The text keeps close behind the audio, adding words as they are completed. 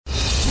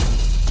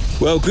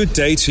Well, good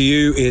day to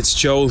you. It's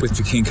Joel with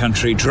The King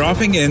Country,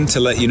 dropping in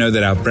to let you know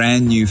that our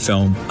brand new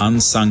film,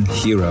 Unsung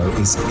Hero,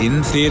 is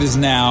in theaters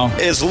now.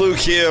 It's Luke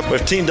here.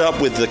 We've teamed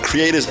up with the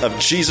creators of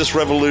Jesus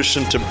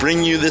Revolution to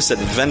bring you this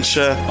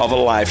adventure of a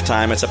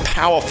lifetime. It's a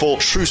powerful,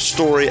 true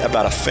story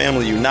about a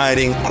family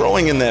uniting,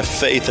 growing in their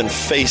faith, and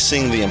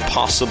facing the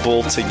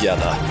impossible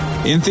together.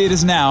 In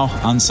theaters now,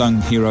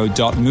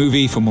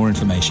 unsunghero.movie for more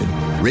information.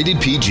 Rated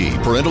PG.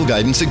 Parental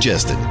guidance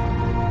suggested.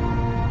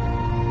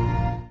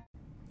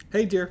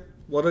 Hey, dear.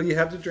 What do you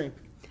have to drink?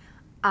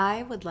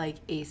 I would like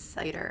a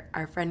cider.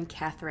 Our friend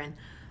Catherine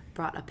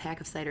brought a pack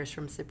of ciders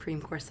from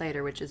Supreme Core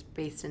Cider, which is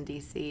based in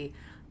D.C.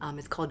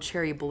 It's called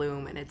Cherry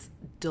Bloom, and it's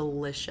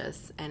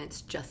delicious, and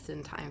it's just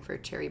in time for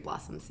cherry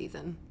blossom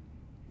season.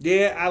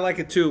 Yeah, I like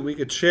it too. We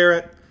could share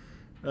it.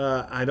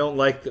 I don't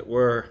like that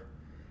we're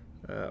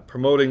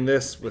promoting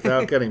this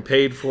without getting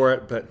paid for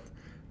it, but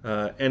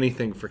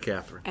anything for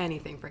Catherine.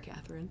 Anything for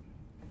Catherine.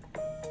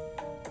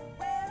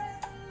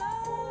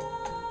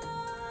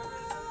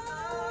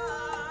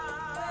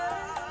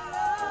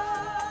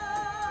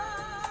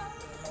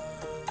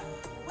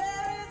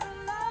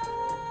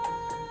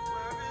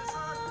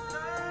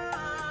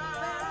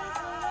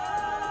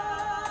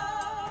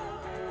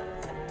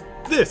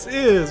 This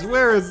is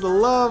Where is the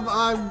Love?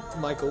 I'm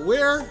Michael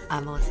Ware.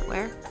 I'm Melissa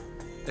Ware.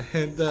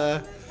 And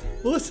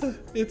Melissa,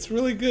 it's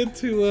really good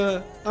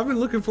to... I've been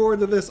looking forward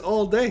to this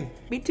all day.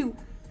 Me too.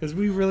 Because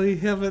we really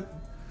haven't...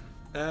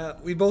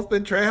 we've both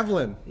been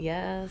traveling.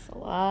 Yes, a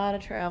lot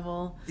of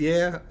travel.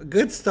 Yeah,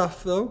 good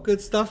stuff though.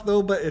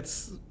 But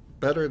it's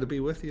better to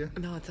be with you.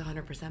 No, it's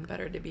 100%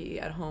 better to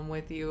be at home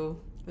with you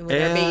and with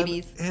our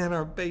babies. And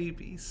our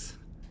babies.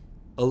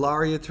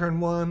 Ilaria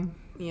turned 1.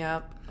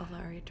 Yep,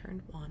 Ilaria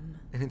turned 1.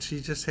 And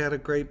she just had a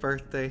great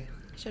birthday.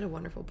 She had a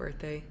wonderful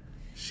birthday.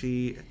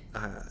 She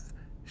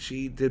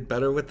did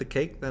better with the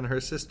cake than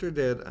her sister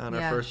did on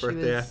her first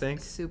birthday, I think.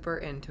 Super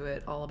into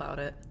it, all about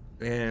it.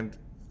 And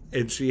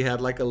she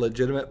had like a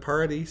legitimate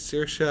party.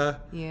 Saoirse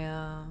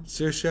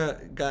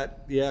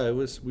got,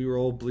 we were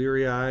all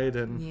bleary-eyed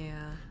and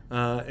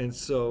and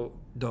so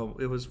no,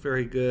 it was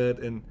very good.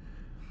 And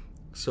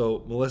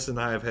so Melissa and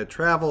I have had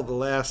travel the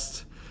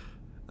last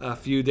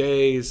few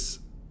days.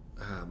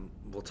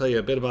 We'll tell you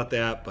a bit about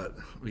that, but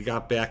we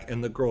got back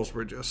and the girls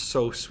were just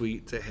so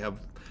sweet to have.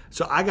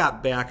 So I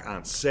got back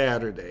on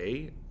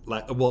Saturday,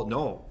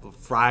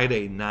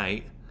 Friday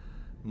night.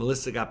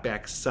 Melissa got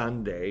back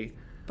Sunday.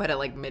 But at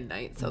like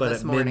midnight, so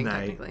this morning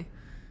technically.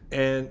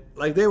 And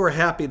like they were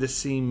happy to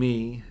see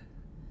me.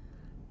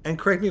 And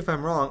correct me if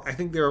I'm wrong, I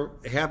think they're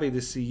happy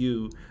to see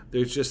you.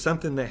 There's just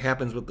something that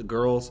happens with the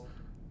girls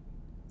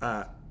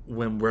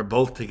when we're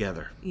both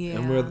together. Yeah.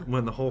 And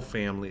when the whole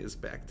family is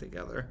back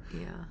together.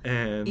 Yeah.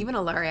 And even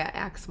Ilaria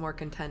acts more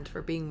content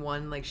for being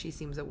one. Like she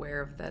seems aware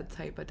of that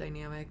type of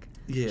dynamic.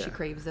 Yeah. She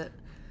craves it.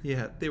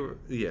 Yeah,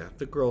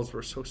 the girls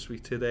were so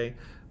sweet today.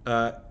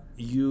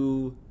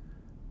 You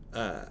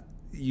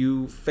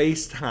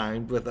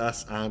FaceTimed with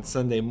us on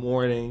Sunday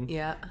morning.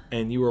 Yeah.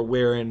 And you were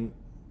wearing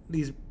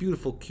these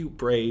beautiful, cute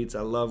braids.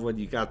 I love when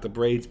you got the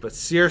braids. But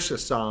Saoirse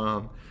saw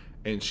them,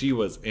 and she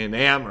was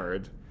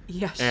enamored.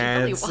 Yeah, she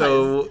really was. And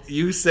so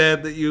you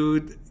said that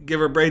you'd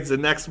give her braids the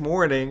next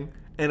morning.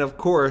 And, of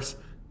course,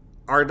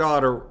 our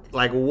daughter,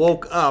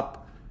 woke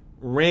up,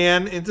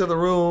 ran into the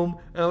room,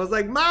 and was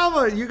like,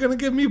 Mama, you're going to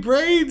give me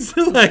braids?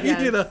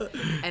 Yes.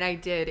 And I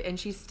did. And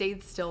she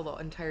stayed still the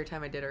entire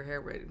time I did her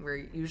hair, where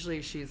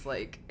usually she's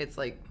it's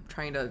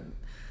trying to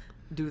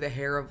do the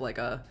hair of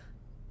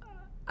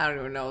I don't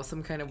even know,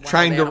 some kind of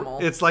wild animal.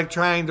 It's like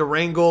trying to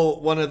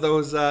wrangle one of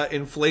those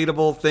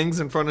inflatable things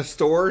in front of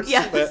stores.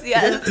 Yes.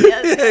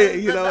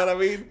 You know what I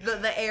mean?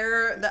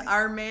 The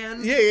arm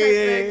man.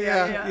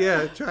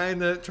 Yeah. Trying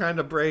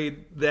to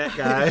braid that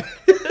guy.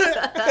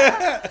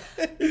 That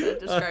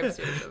describes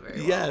you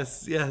very well.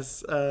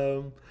 Yes.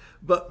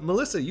 But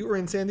Melissa, you were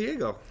in San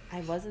Diego. I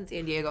was in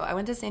San Diego. I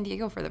went to San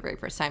Diego for the very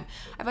first time.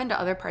 I've been to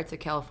other parts of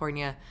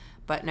California,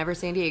 but never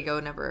San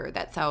Diego, never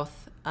that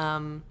south.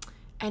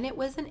 And it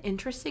was an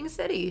interesting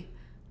city.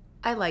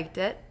 I liked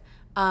it.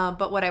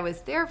 But what I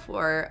was there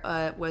for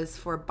was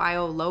for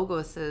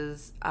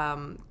BioLogos's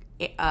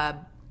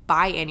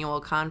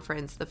biannual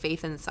conference, the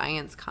Faith and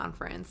Science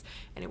Conference.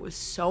 And it was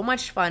so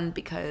much fun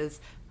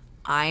because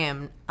I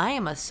am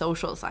a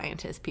social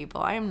scientist, people.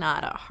 I am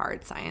not a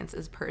hard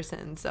sciences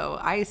person. So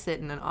I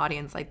sit in an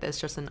audience like this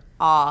just in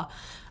awe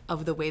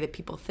of the way that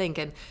people think.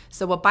 And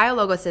so what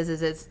BioLogos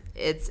is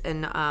it's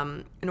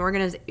an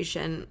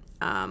organization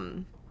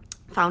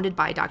founded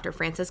by Dr.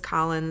 Francis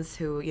Collins,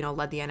 who,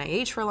 led the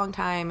NIH for a long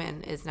time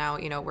and is now,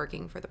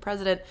 working for the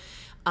president.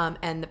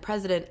 And the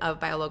president of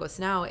BioLogos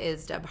now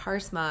is Deb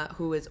Haarsma,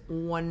 who is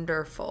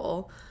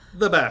wonderful.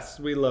 The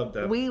best. We love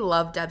Deb. We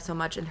love Deb so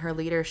much and her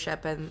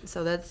leadership. And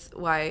so that's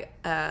why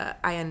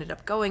I ended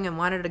up going and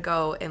wanted to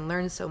go and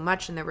learn so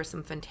much. And there were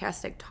some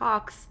fantastic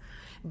talks.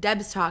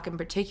 Deb's talk in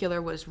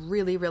particular was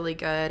really, really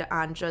good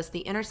on just the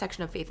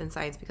intersection of faith and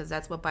science, because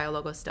that's what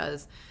BioLogos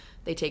does.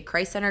 They take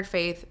Christ-centered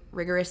faith,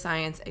 rigorous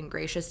science, and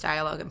gracious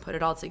dialogue and put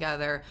it all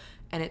together.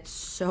 And it's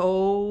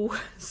so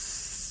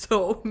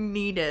so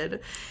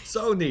needed.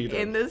 So needed.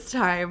 In this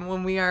time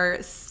when we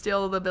are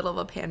still in the middle of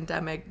a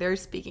pandemic, they're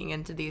speaking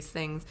into these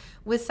things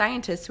with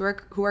scientists who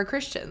are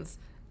Christians.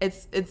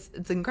 It's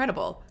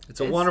incredible.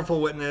 It's a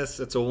wonderful witness.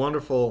 It's a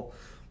wonderful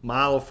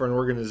model for an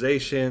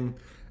organization.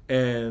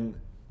 And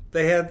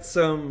they had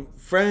some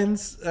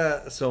friends.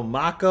 So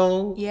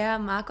Mako. Yeah,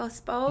 Mako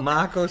spoke.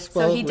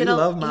 So he did a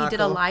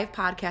live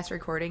podcast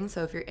recording.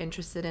 So if you're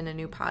interested in a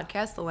new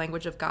podcast, The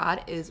Language of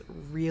God is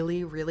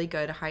really, really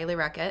good. Highly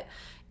rec it.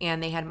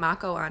 And they had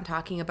Mako on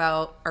talking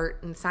about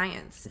art and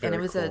science. Very and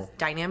it was cool. a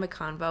dynamic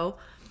convo.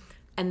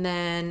 And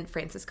then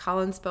Francis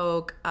Collins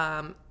spoke,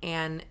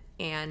 and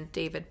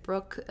David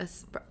Brooke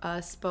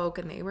spoke,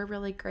 and they were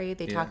really great.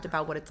 They talked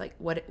about what it's like,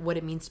 what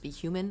it means to be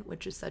human,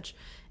 which is such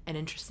an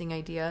interesting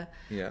idea.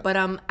 Yeah. But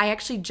I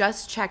actually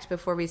just checked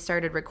before we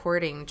started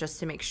recording just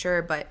to make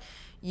sure. But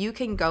you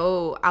can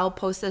go. I'll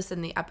post this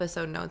in the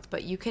episode notes.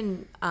 But you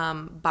can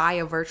buy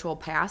a virtual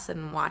pass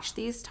and watch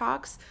these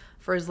talks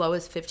for as low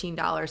as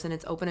 $15, and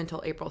it's open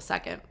until April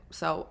 2nd.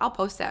 So I'll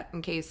post that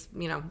in case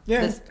in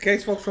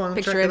case folks want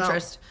to check it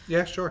out.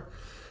 Yeah, sure.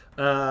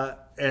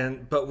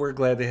 But we're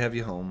glad to have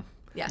you home.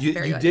 Yes,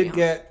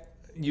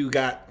 you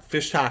got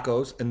fish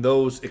tacos, and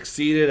those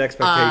exceeded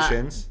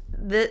expectations.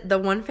 The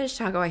one fish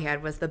taco I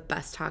had was the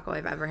best taco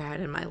I've ever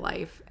had in my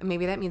life.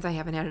 Maybe that means I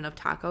haven't had enough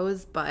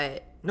tacos,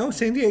 but no,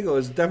 San Diego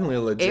is definitely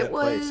a legit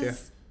place. Yeah.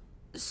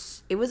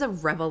 It was a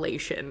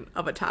revelation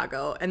of a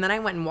taco. And then I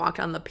went and walked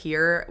on the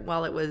pier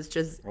while it was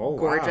just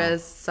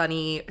gorgeous,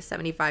 sunny,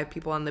 75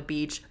 people on the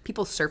beach,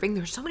 people surfing.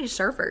 There's so many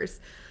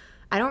surfers.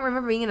 I don't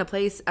remember being in a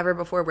place ever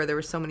before where there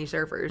were so many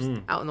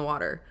surfers out in the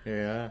water.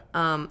 Yeah.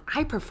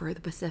 I prefer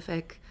the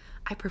Pacific.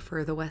 I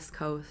prefer the West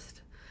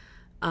Coast.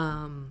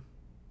 Yeah.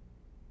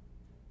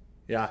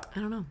 I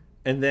don't know.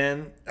 And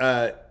then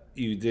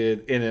you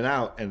did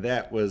In-N-Out, and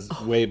that was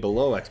way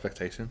below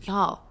expectations.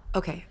 Y'all,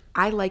 okay.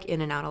 I like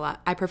In-N-Out a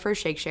lot. I prefer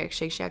Shake Shack.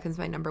 Shake Shack is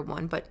my number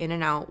one, but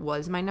In-N-Out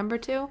was my number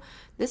two.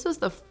 This was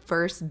the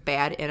first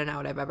bad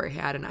In-N-Out I've ever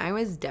had, and I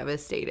was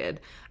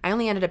devastated. I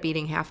only ended up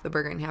eating half the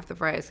burger and half the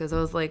fries because I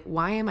was like,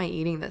 why am I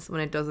eating this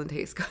when it doesn't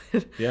taste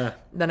good? Yeah.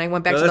 Then I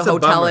went back to the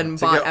hotel and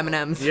bought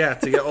M&Ms. Yeah,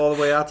 to get all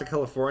the way out to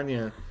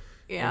California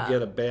and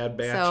get a bad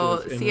batch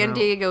of In-N-Out. San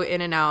Diego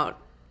In-N-Out,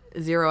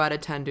 0 out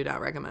of 10, do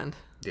not recommend.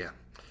 Yeah.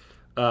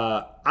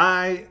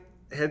 I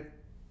had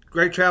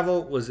great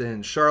travel, was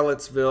in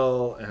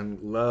Charlottesville, and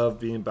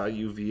loved being by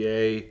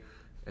UVA,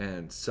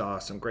 and saw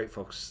some great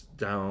folks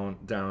down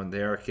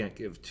there. I can't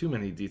give too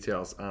many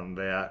details on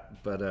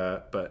that,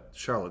 but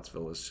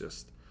Charlottesville is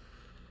just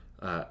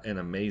an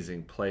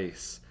amazing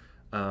place.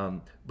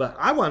 But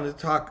I wanted to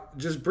talk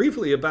just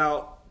briefly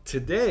about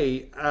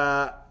today.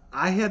 I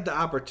had the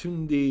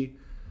opportunity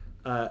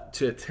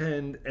to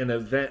attend an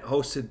event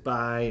hosted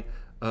by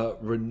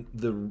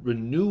the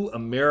Renew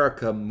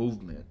America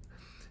movement.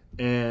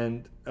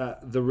 And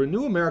the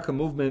Renew America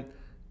movement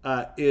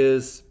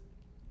is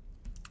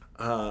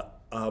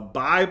a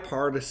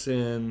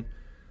bipartisan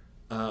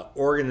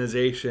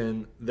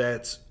organization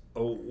that's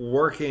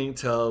working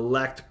to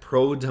elect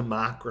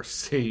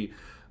pro-democracy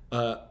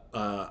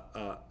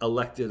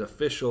elected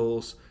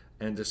officials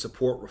and to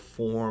support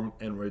reform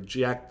and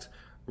reject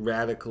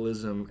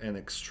radicalism and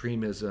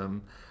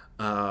extremism.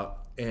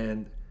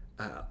 And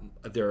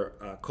their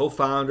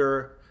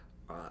co-founder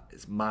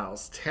is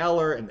Miles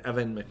Taylor and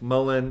Evan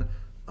McMullen.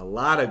 A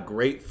lot of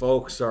great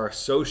folks are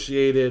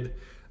associated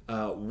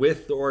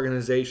with the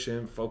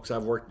organization, folks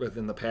I've worked with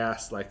in the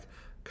past, like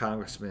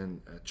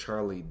Congressman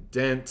Charlie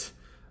Dent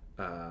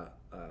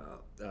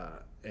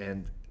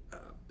and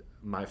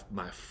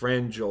my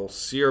friend Joel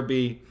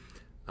Searby,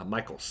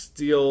 Michael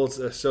Steele's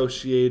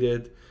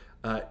associated.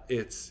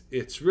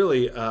 It's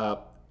really a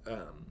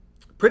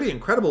pretty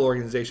incredible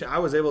organization. I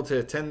was able to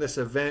attend this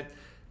event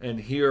and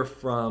hear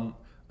from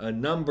a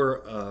number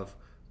of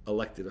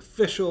elected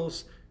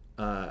officials,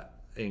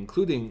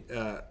 including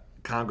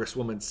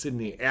Congresswoman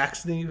Sydney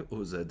Axne,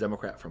 who's a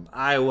Democrat from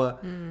Iowa,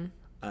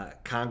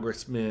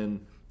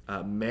 Congressman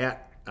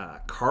Matt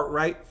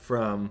Cartwright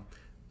from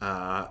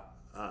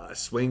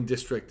swing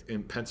district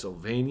in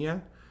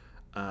Pennsylvania.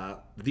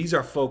 These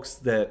are folks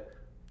that,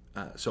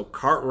 so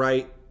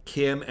Cartwright,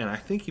 Kim, and I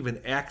think even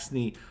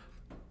Axne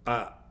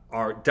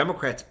are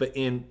Democrats, but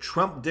in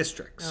Trump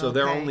districts. So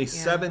there are only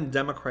 7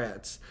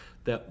 Democrats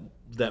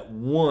that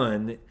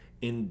won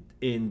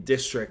in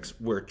districts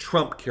where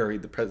Trump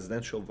carried the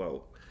presidential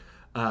vote.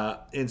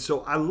 And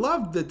so I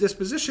loved the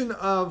disposition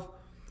of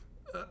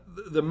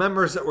the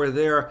members that were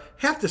there.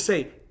 Have to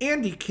say,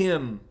 Andy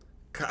Kim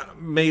kind of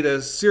made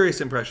a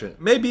serious impression.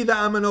 Maybe that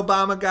I'm an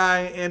Obama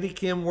guy. Andy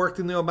Kim worked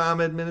in the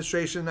Obama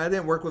administration. I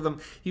didn't work with him.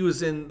 He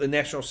was in the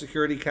National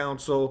Security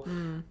Council.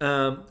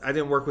 I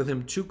didn't work with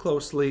him too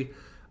closely.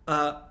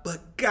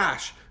 But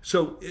gosh,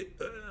 so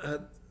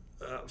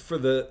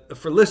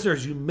for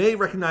listeners, you may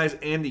recognize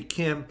Andy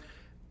Kim.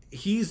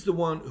 He's the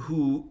one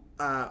who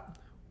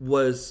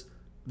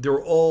there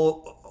were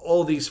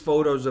all these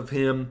photos of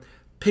him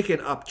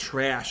picking up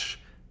trash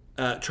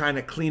trying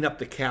to clean up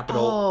the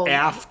Capitol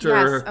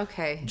after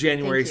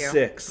January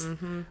 6th.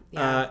 Mm-hmm.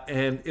 Yeah.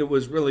 And it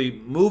was really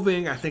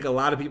moving. I think a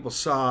lot of people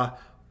saw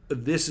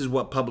this is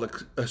what public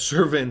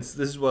servants,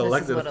 this is what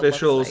elected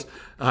officials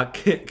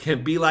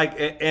can be like.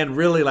 And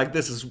really, like,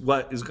 this is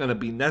what is going to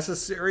be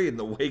necessary in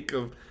the wake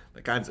of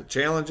the kinds of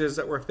challenges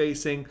that we're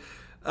facing.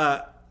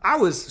 I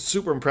was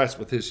super impressed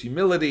with his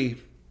humility,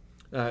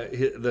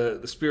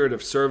 the spirit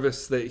of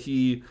service that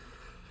he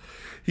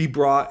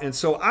brought. And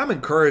so I'm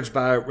encouraged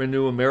by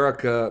Renew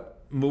America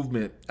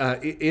movement.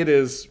 It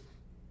is,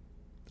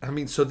 I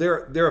mean, so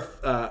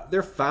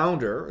their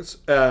founders,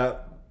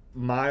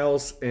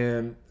 Miles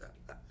and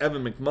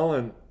Evan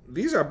McMullin,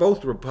 these are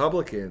both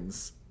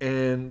Republicans.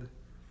 And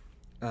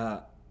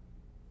I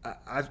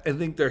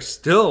think they're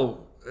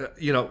still,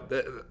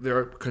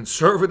 they're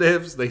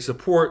conservatives. They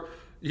support,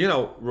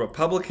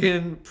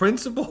 Republican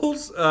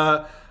principles,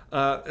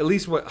 at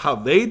least how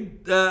they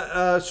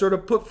sort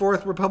of put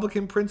forth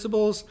Republican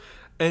principles.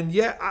 And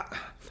yet,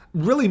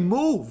 really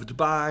moved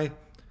by,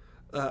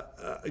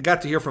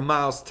 got to hear from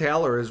Miles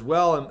Taylor as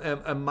well.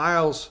 And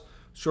Miles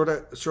sort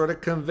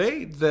of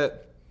conveyed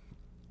that,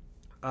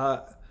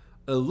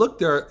 look,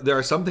 there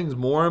are some things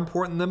more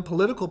important than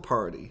political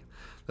party.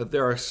 That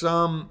there are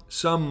some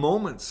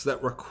moments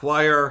that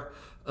require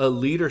a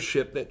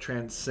leadership that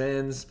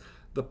transcends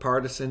the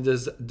partisan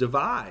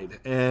divide.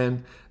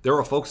 And there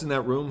were folks in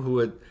that room who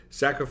had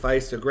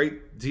sacrificed a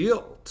great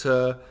deal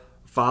to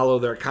follow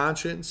their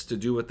conscience, to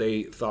do what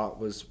they thought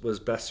was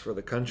best for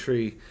the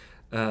country.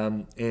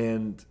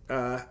 And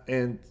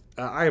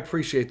I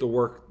appreciate the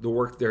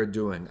work they're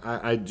doing.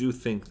 I do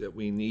think that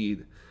we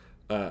need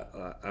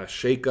a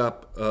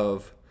shakeup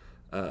of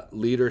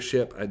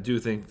leadership. I do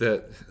think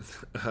that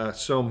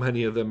so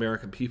many of the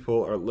American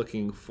people are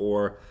looking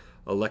for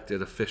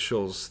elected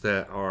officials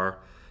that are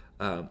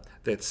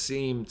that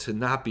seem to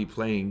not be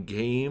playing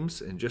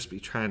games and just be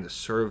trying to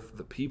serve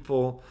the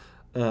people.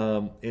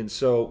 And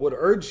so would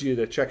urge you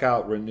to check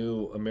out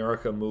Renew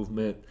America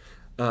movement.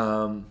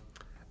 And,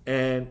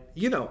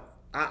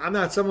 I'm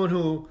not someone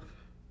who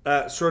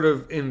sort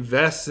of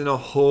invests in a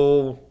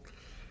whole,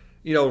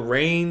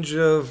 range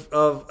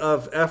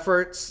of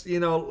efforts,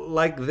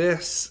 like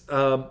this.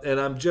 And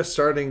I'm just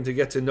starting to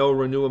get to know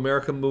Renew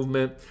America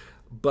movement.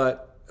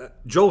 But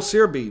Joel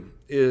Searby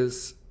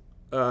is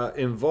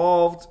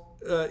involved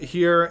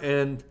here.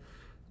 And,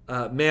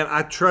 man,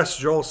 I trust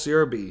Joel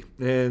Searby.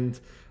 And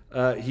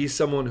he's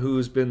someone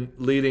who's been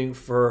leading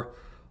for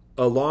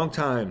a long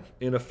time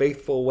in a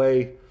faithful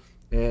way.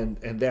 And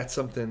that's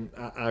something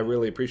I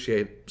really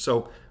appreciate.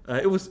 So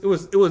it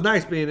was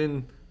nice being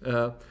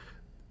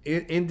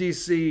in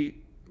DC,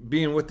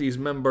 being with these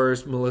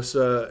members,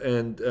 Melissa,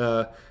 and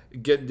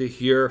getting to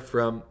hear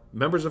from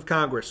members of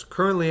Congress,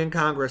 currently in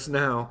Congress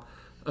now,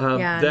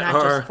 that not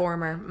are just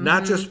former,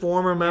 not just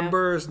former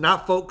members,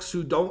 not folks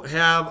who don't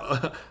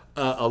have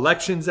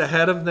elections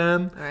ahead of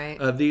them. Right.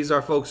 These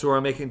are folks who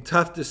are making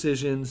tough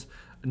decisions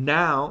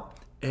now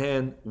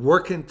and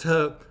working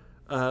to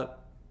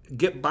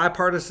get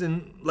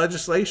bipartisan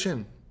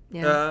legislation,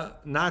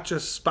 not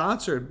just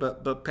sponsored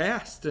but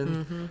passed,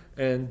 and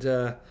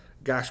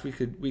gosh, we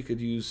could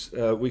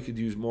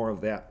use more of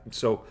that.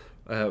 So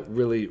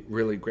really,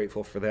 really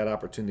grateful for that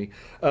opportunity.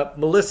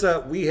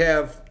 Melissa, we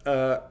have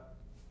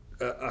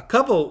a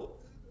couple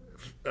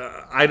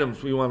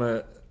items we want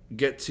to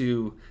get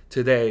to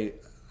today.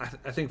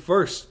 I think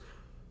first,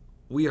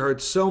 we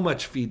heard so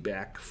much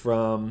feedback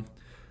from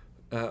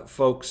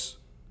folks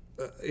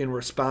in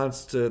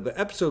response to the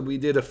episode we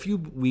did a few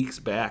weeks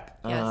back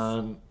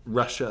on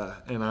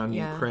Russia and on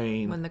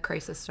Ukraine. When the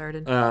crisis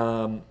started.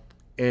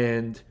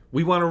 And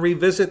we want to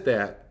revisit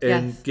that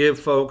and give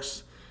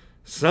folks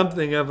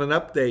something of an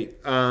update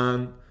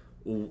on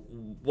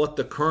what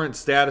the current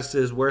status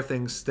is, where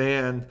things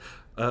stand.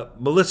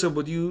 Melissa,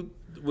 would you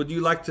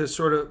like to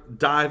sort of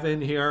dive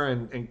in here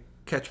and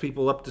catch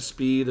people up to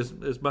speed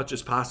as much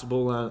as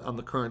possible on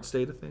the current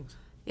state of things?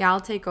 Yeah, I'll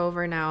take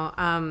over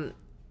now.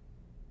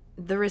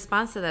 The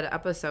response to that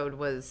episode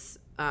was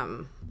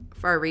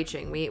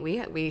far-reaching.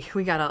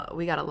 We got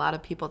a lot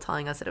of people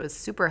telling us that it was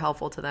super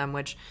helpful to them,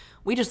 which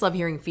we just love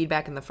hearing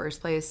feedback in the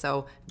first place.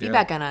 So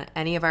feedback on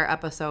any of our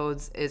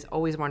episodes is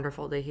always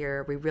wonderful to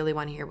hear. We really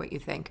want to hear what you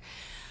think.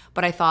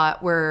 But I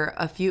thought we're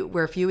a few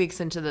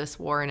weeks into this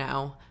war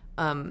now.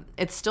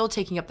 It's still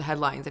taking up the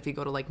headlines if you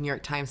go to like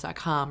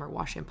NewYorkTimes.com or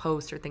Washington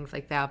Post or things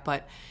like that.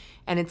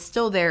 And it's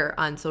still there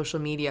on social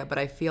media, but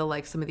I feel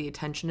like some of the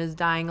attention is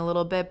dying a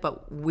little bit,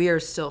 but we're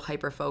still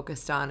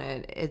hyper-focused on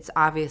it. It's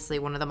obviously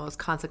one of the most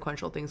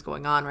consequential things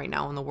going on right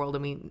now in the world,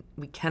 and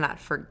we cannot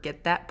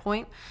forget that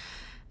point.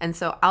 And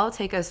so I'll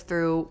take us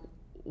through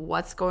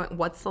what's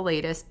the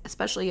latest,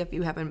 especially if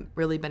you haven't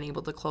really been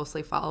able to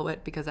closely follow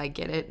it, because I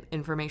get it,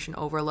 information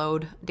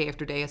overload day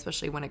after day,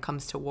 especially when it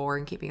comes to war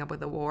and keeping up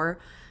with the war.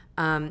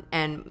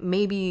 And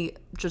maybe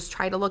just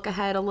try to look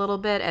ahead a little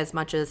bit as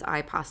much as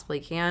I possibly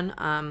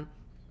can.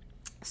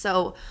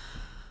 So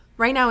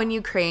Right now in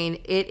Ukraine,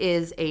 it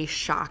is a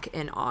shock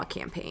and awe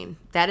campaign.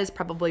 That is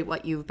probably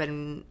what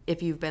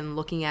if you've been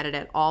looking at it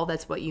at all,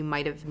 that's what you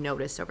might have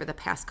noticed over the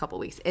past couple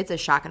weeks. It's a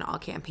shock and awe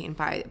campaign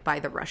by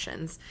the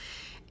Russians.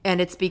 And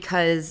it's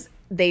because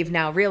they've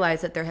now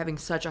realized that they're having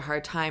such a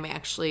hard time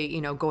actually,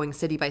 going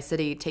city by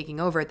city, taking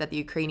over, that the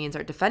Ukrainians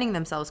are defending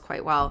themselves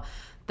quite well,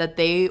 that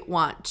they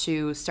want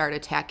to start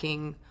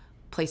attacking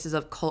places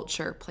of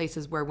culture,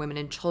 places where women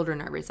and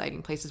children are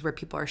residing, places where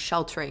people are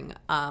sheltering.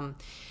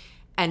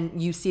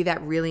 And you see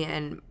that really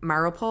in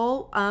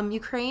Mariupol,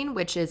 Ukraine,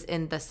 which is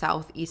in the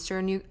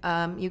southeastern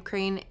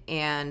Ukraine,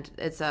 and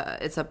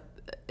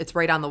it's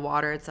right on the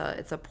water.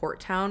 It's a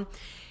port town,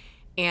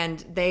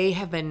 and they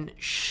have been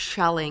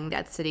shelling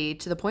that city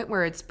to the point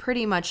where it's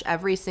pretty much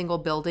every single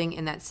building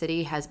in that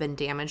city has been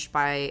damaged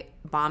by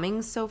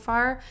bombings so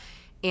far,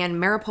 and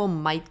Mariupol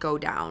might go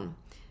down.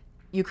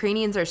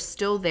 Ukrainians are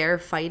still there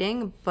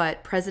fighting,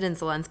 but President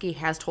Zelensky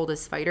has told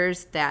his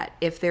fighters that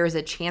if there is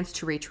a chance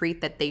to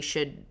retreat, that they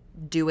should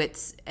do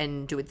it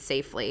and do it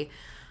safely.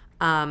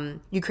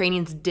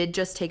 Ukrainians did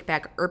just take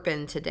back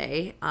Irpin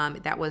today.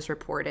 That was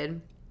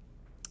reported.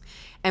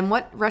 And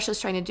what Russia's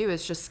trying to do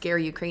is just scare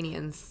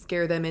Ukrainians,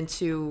 scare them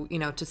into,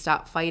 to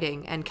stop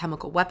fighting. And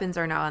chemical weapons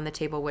are now on the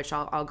table, which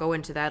I'll go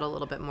into that a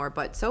little bit more.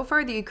 But so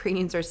far, the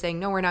Ukrainians are saying,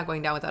 no, we're not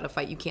going down without a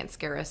fight. You can't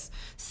scare us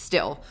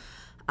still.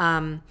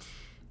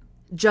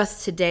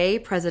 Just today,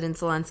 President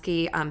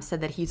Zelensky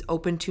said that he's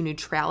open to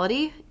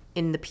neutrality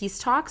in the peace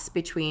talks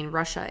between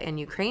Russia and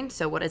Ukraine.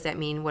 So what does that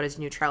mean? What does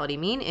neutrality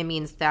mean? It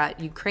means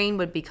that Ukraine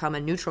would become a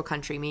neutral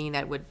country, meaning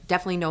that it would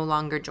definitely no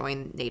longer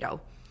join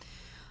NATO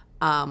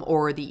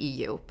or the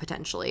EU,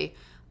 potentially.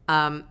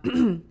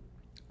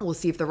 We'll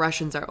see if the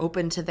Russians are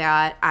open to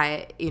that.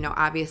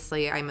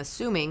 Obviously, I'm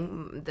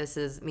assuming, this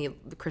is me,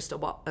 the crystal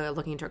ball,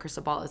 looking into a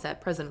crystal ball, is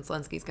that President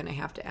Zelensky is going to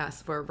have to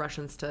ask for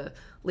Russians to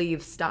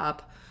leave,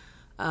 stop.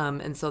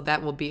 And so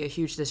that will be a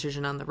huge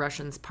decision on the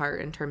Russians' part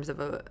in terms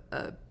of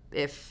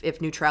if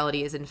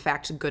neutrality is in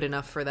fact good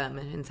enough for them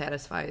and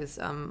satisfies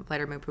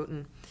Vladimir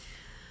Putin.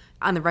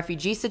 On the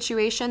refugee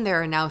situation,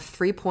 there are now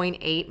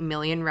 3.8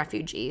 million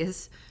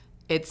refugees.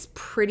 It's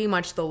pretty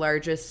much the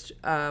largest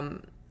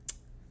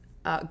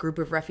group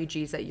of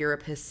refugees that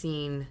Europe has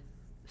seen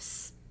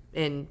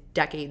in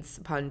decades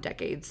upon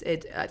decades.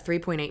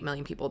 3.8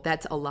 million people.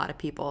 That's a lot of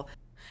people.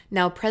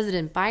 Now,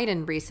 President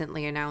Biden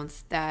recently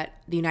announced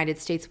that the United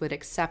States would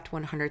accept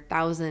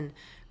 100,000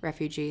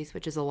 refugees,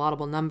 which is a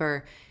laudable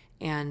number.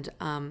 And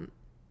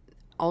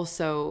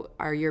also,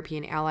 our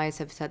European allies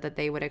have said that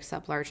they would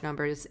accept large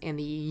numbers, and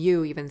the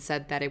EU even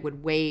said that it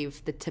would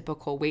waive the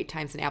typical wait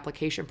times and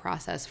application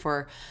process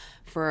for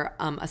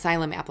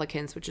asylum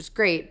applicants, which is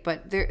great.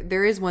 But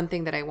there is one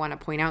thing that I want to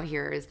point out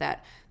here, is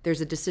that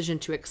there's a decision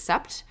to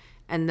accept,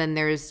 and then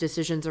there's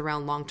decisions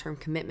around long-term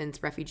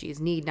commitments refugees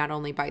need, not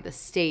only by the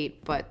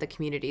state, but the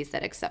communities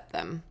that accept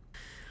them.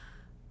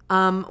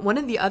 One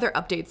of the other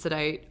updates that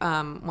I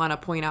want to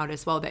point out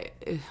as well that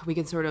we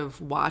can sort of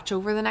watch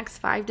over the next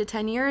 5 to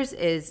 10 years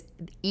is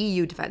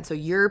EU defense, so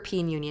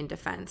European Union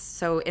defense.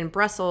 So in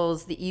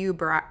Brussels, the EU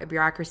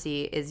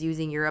bureaucracy is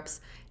using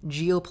Europe's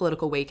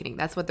geopolitical awakening.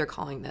 That's what they're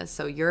calling this.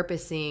 So Europe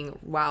is seeing,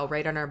 wow,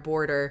 right on our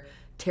border,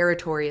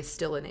 territory is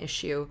still an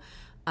issue,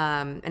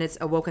 and it's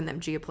awoken them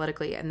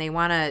geopolitically. And they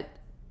want to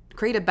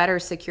create a better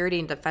security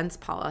and defense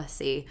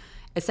policy,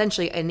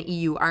 essentially an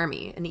EU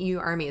army. An EU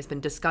army has been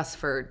discussed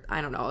for,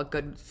 a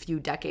good few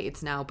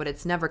decades now, but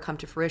it's never come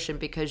to fruition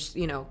because,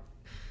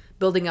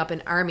 building up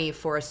an army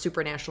for a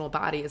supranational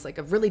body is like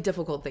a really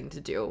difficult thing to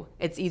do.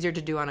 It's easier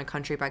to do on a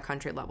country by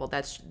country level.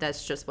 That's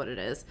just what it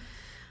is.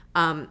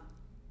 And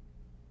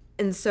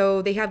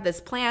so they have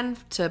this plan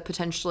to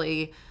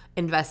potentially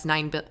invest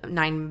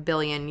 $9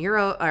 billion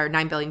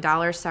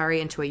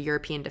into a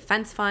European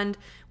defense fund,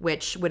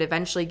 which would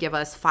eventually give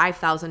us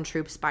 5,000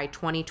 troops by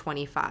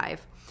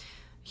 2025.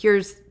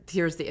 Here's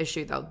the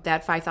issue, though.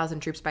 That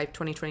 5,000 troops by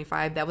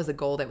 2025, that was a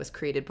goal that was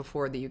created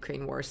before the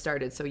Ukraine war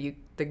started. So the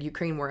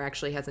Ukraine war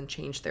actually hasn't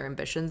changed their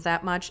ambitions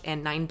that much.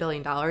 And $9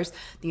 billion,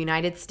 the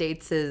United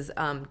States'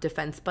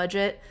 defense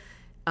budget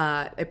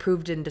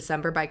approved in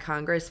December by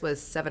Congress was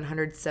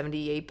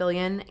 $778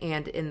 billion.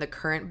 And in the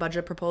current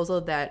budget proposal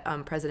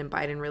that President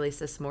Biden released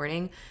this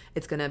morning,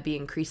 it's going to be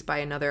increased by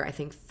another, I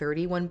think,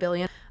 $31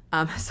 billion.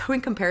 So in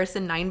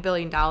comparison, $9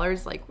 billion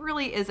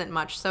really isn't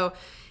much. So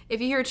if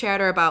you hear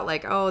chatter about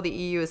the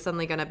EU is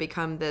suddenly going to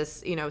become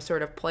this,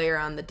 sort of player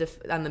on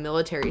the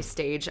military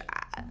stage,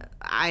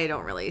 I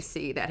don't really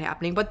see that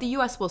happening. But the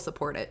U.S. will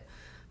support it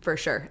for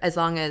sure, as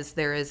long as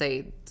there is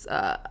a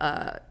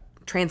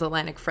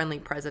transatlantic friendly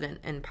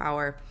president in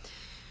power.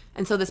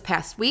 And so this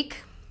past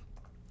week,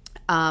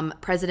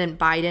 President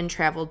Biden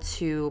traveled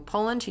to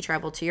Poland. He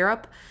traveled to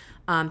Europe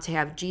to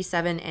have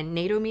G7 and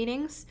NATO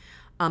meetings,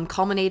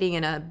 culminating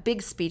in a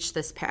big speech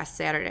this past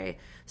Saturday.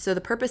 So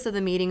the purpose of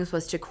the meetings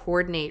was to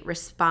coordinate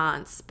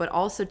response, but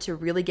also to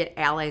really get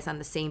allies on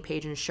the same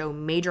page and show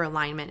major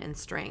alignment and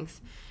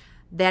strength.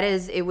 That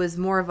is, it was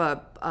more of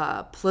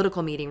a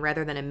political meeting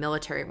rather than a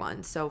military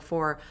one. So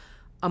for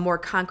a more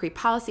concrete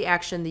policy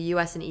action, the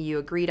U.S. and EU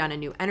agreed on a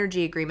new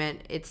energy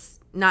agreement. It's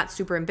not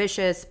super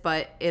ambitious,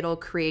 but it'll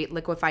create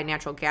liquefied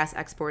natural gas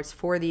exports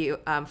from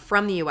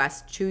the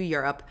U.S. to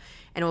Europe,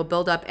 and it will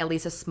build up at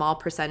least a small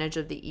percentage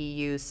of the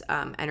EU's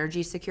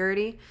energy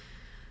security.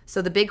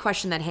 So the big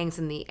question that hangs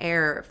in the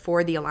air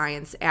for the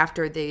alliance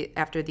after the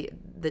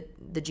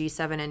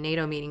G7 and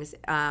NATO meetings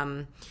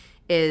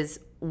is,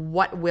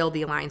 what will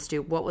the alliance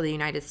do? What will the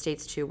United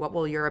States do? What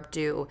will Europe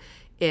do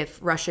if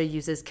Russia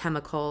uses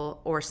chemical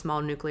or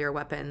small nuclear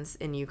weapons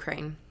in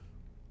Ukraine?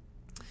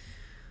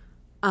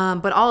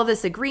 But all of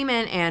this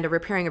agreement and a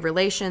repairing of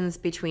relations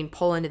between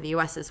Poland and the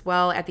U.S. as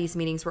well at these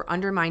meetings were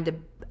undermined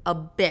a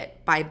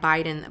bit by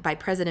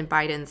President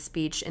Biden's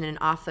speech in an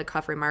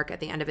off-the-cuff remark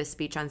at the end of his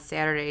speech on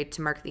Saturday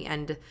to mark the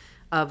end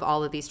of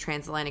all of these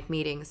transatlantic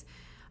meetings.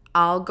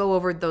 I'll go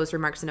over those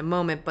remarks in a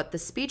moment, but the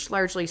speech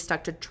largely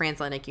stuck to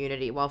transatlantic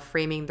unity while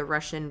framing the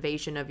Russian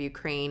invasion of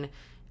Ukraine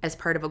as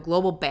part of a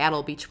global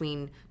battle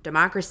between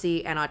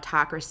democracy and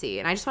autocracy.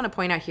 And I just want to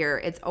point out here,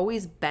 it's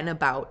always been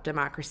about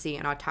democracy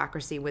and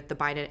autocracy with the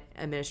Biden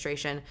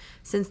administration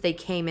since they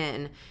came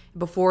in,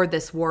 before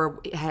this war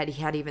had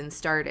even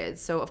started.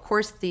 So, of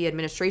course, the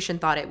administration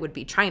thought it would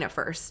be China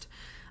first.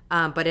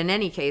 But in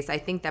any case, I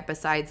think that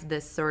besides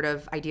this sort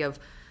of idea of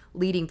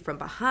leading from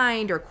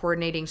behind or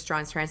coordinating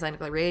strong transatlantic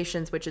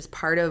relations, which is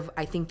part of,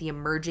 I think, the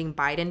emerging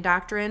Biden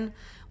doctrine,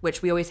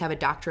 which we always have a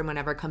doctrine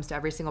whenever it comes to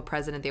every single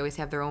president. They always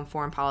have their own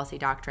foreign policy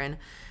doctrine.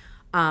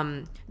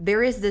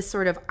 There is this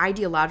sort of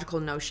ideological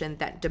notion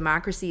that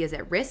democracy is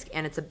at risk,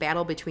 and it's a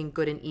battle between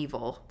good and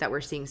evil that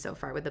we're seeing so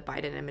far with the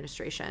Biden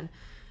administration.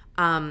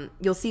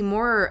 You'll see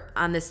more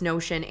on this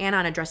notion and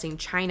on addressing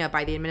China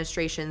by the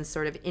administration's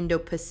sort of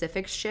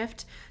Indo-Pacific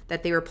shift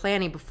that they were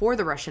planning before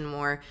the Russian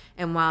war.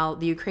 And while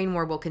the Ukraine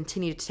war will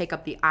continue to take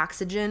up the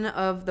oxygen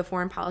of the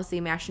foreign policy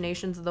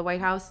machinations of the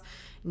White House,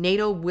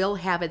 NATO will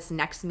have its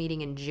next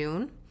meeting in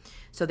June.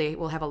 So they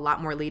will have a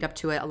lot more lead up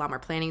to it, a lot more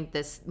planning.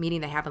 This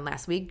meeting that happened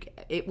last week,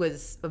 it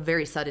was a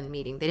very sudden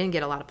meeting. They didn't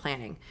get a lot of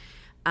planning.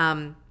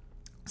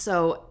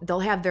 So they'll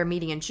have their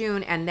meeting in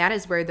June, and that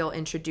is where they'll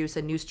introduce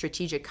a new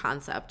strategic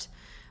concept,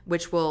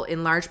 which will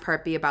in large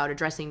part be about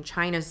addressing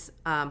China's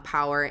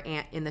power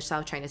in the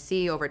South China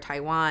Sea over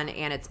Taiwan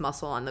and its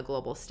muscle on the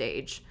global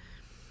stage.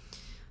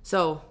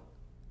 So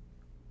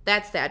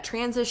that's that.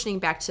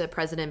 Transitioning back to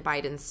President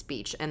Biden's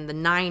speech and the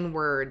 9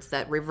 words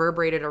that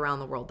reverberated around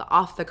the world, the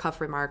off-the-cuff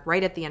remark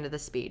right at the end of the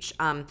speech.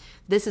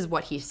 This is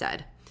what he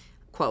said,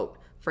 quote,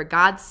 "For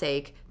God's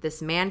sake,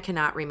 this man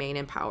cannot remain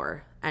in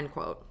power," end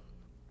quote.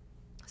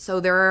 So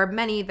there are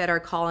many that are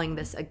calling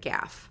this a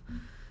gaffe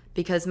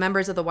because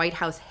members of the White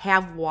House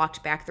have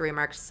walked back the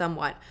remarks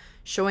somewhat,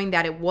 showing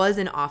that it was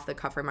an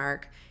off-the-cuff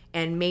remark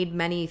and made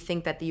many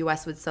think that the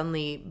U.S. would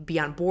suddenly be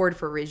on board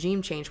for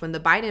regime change when the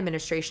Biden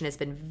administration has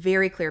been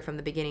very clear from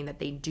the beginning that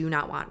they do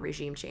not want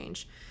regime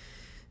change.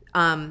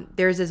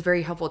 There's this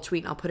very helpful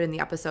tweet, and I'll put it in the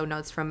episode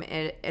notes, from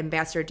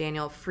Ambassador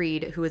Daniel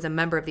Fried, who is a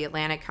member of the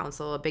Atlantic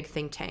Council, a big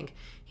think tank.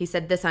 He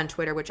said this on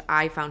Twitter, which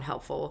I found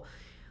helpful.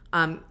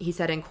 He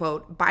said, in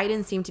quote,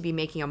 "Biden seemed to be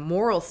making a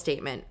moral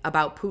statement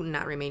about Putin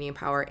not remaining in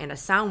power, and a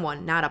sound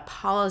one, not a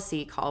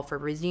policy call for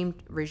regime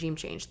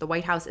change. The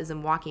White House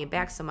isn't walking it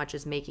back so much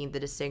as making the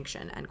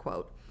distinction," end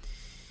quote.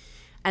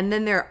 And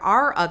then there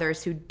are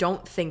others who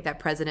don't think that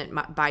President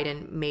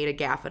Biden made a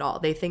gaffe at all.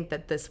 They think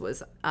that this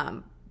was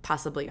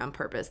possibly on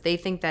purpose. They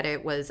think that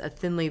it was a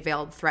thinly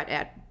veiled threat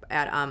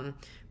at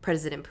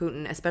President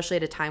Putin, especially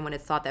at a time when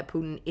it's thought that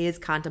Putin is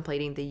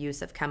contemplating the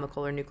use of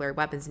chemical or nuclear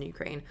weapons in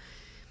Ukraine.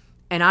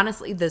 And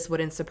honestly, this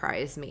wouldn't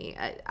surprise me.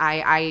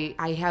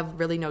 I have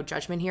really no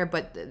judgment here,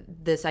 but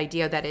this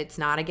idea that it's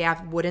not a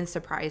gaffe wouldn't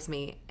surprise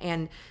me.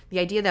 And the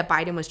idea that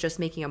Biden was just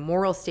making a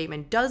moral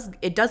statement does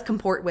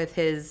comport with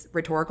his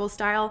rhetorical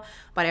style,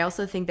 but I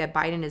also think that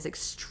Biden is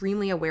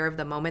extremely aware of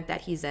the moment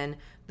that he's in,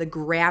 the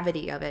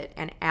gravity of it,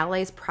 and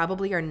allies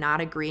probably are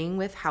not agreeing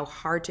with how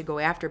hard to go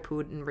after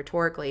Putin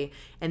rhetorically,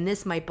 and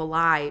this might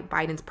belie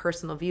Biden's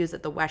personal views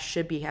that the West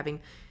should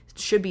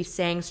be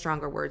saying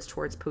stronger words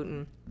towards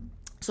Putin.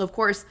 So, of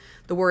course,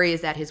 the worry is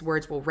that his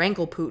words will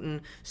rankle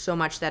Putin so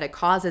much that it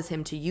causes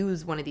him to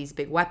use one of these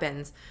big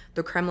weapons.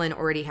 The Kremlin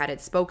already had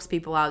its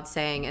spokespeople out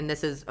saying, and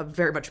this is a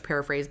very much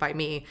paraphrased by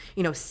me,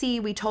 see,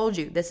 we told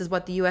you, this is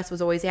what the U.S.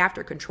 was always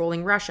after,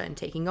 controlling Russia and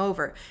taking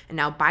over. And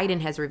now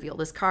Biden has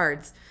revealed his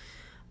cards.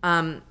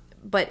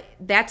 But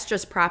that's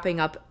just propping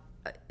up.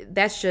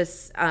 That's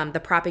just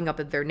the propping up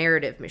of their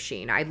narrative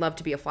machine. I'd love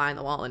to be a fly on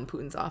the wall in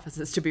Putin's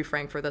offices, to be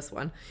frank, for this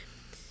one.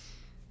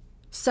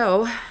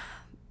 So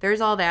there's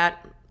all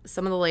that,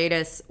 some of the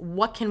latest.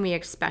 What can we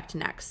expect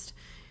next?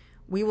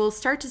 We will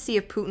start to see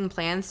if Putin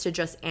plans to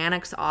just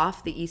annex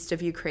off the east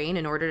of Ukraine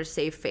in order to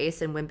save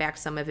face and win back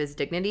some of his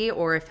dignity,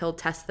 or if he'll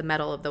test the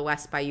mettle of the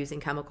West by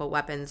using chemical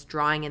weapons,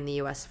 drawing in the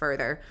U.S.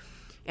 further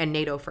and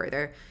NATO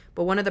further.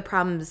 But one of the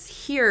problems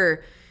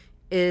here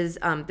is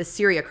the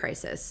Syria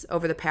crisis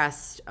over the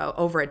past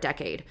over a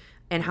decade.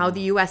 and how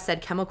the U.S.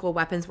 said chemical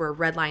weapons were a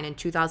red line in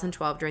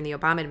 2012 during the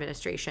Obama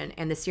administration,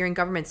 and the Syrian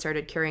government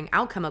started carrying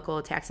out chemical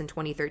attacks in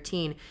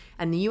 2013,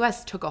 and the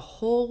U.S. took a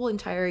whole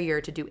entire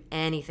year to do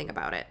anything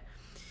about it.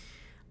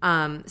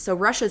 So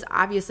Russia's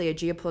obviously a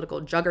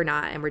geopolitical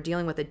juggernaut, and we're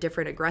dealing with a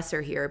different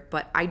aggressor here,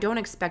 but I don't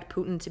expect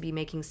Putin to be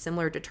making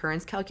similar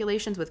deterrence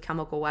calculations with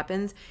chemical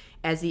weapons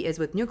as he is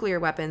with nuclear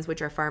weapons,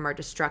 which are far more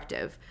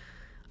destructive.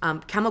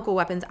 Chemical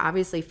weapons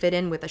obviously fit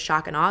in with a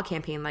shock and awe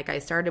campaign like I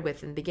started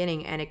with in the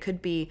beginning, and it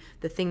could be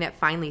the thing that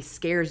finally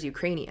scares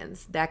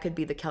Ukrainians. That could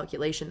be the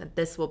calculation, that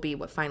this will be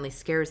what finally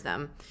scares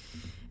them.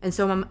 And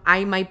so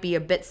I might be a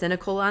bit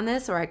cynical on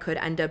this, or I could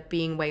end up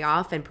being way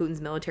off, and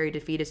Putin's military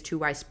defeat is too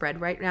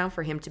widespread right now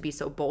for him to be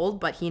so bold,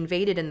 but he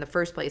invaded in the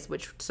first place,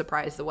 which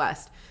surprised the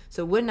West.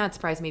 So it would not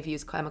surprise me if he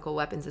used chemical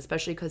weapons,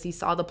 especially because he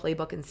saw the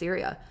playbook in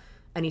Syria.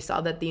 And he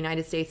saw that the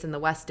United States and the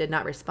West did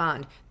not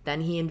respond. Then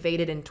he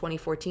invaded in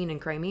 2014 in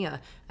Crimea,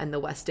 and the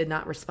West did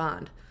not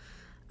respond.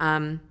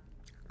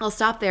 I'll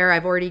stop there.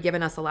 I've already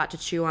given us a lot to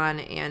chew on,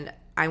 and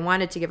I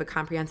wanted to give a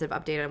comprehensive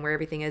update on where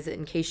everything is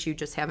in case you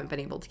just haven't been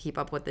able to keep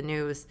up with the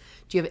news.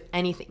 Do you have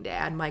anything to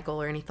add, Michael,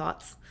 or any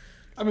thoughts?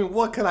 I mean,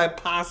 what could I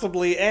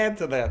possibly add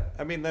to that?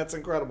 I mean, that's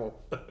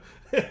incredible.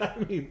 I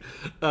mean,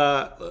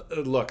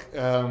 look,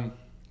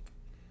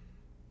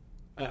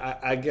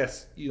 I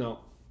guess, you know,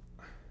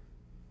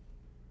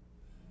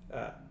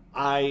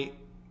 I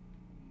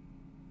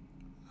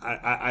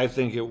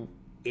think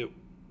it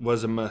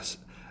was a mess.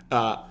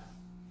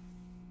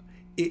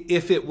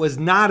 If it was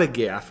not a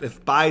gaffe,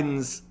 if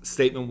Biden's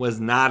statement was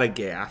not a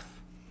gaffe,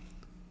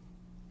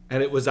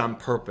 and it was on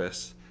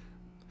purpose,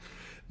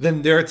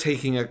 then they're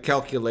taking a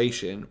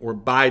calculation, or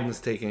Biden's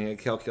taking a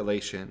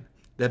calculation,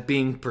 that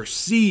being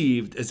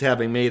perceived as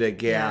having made a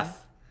gaffe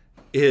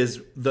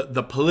is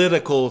the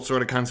political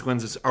sort of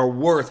consequences are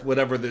worth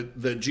whatever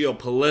the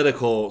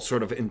geopolitical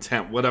sort of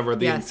intent, whatever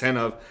the intent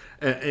of.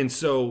 And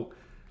so,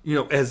 you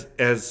know,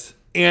 as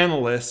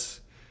analysts,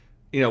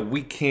 you know,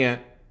 we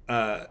can't,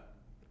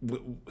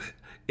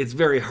 it's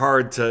very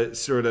hard to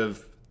sort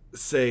of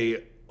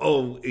say,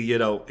 oh, you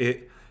know,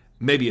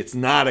 maybe it's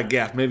not a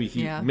gaffe. Maybe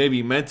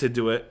he meant to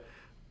do it.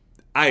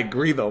 I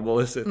agree, though,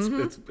 Melissa.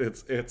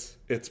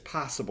 It's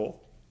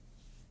possible.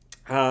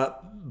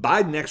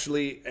 Biden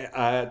actually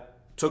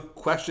took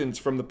questions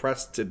from the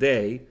press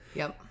today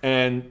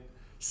and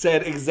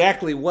said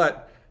exactly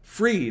what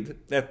Freed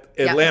at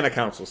Atlanta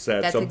Council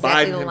said. That's so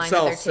exactly Biden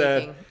himself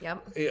said,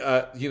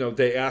 you know,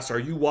 they asked, are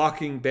you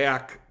walking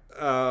back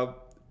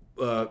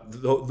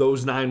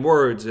those 9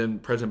 words?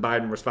 And President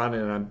Biden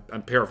responded, and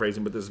I'm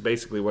paraphrasing, but this is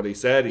basically what he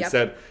said. He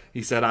said,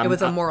 it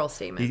was a moral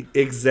statement.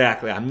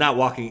 Exactly. I'm not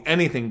walking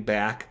anything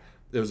back.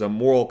 There was a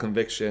moral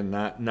conviction,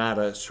 not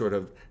a sort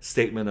of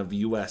statement of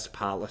U.S.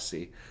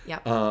 policy.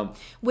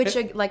 Which,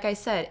 like I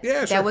said,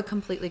 that would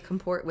completely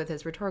comport with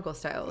his rhetorical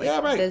style.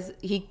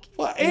 Like, he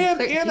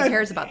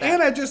cares about that.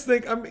 And I just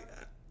think, I mean,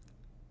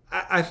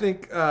 I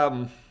think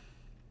a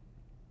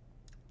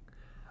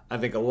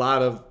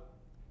lot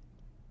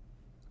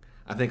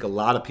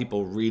of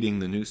people reading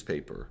the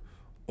newspaper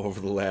over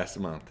the last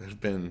month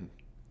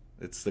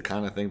it's the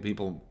kind of thing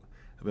people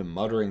have been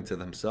muttering to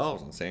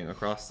themselves and saying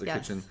across the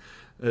kitchen.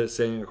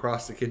 Saying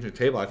across the kitchen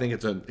table, I think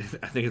it's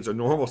a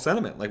normal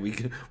sentiment. Like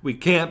we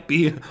can't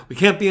be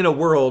in a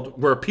world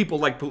where people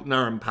like Putin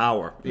are in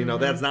power. You know,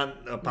 that's not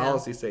a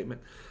policy statement.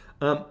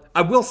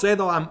 I will say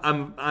though,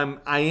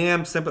 I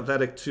am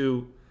sympathetic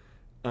to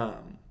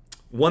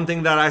one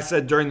thing that I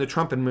said during the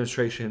Trump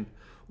administration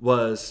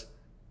was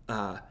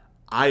I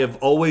have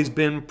always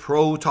been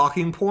pro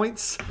talking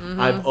points.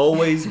 I've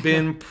always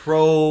been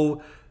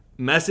pro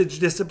message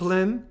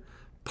discipline.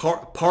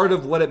 Part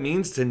of what it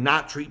means to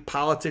not treat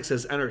politics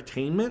as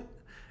entertainment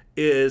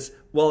is,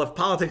 well, if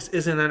politics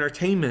isn't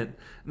entertainment,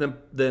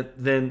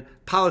 then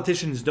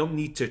politicians don't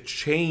need to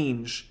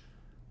change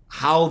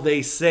how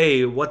they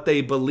say what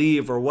they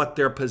believe or what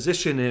their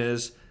position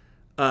is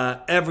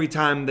every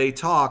time they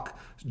talk,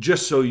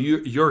 just so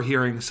you're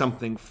hearing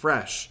something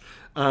fresh.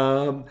 They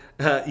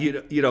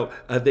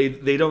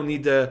don't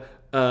need to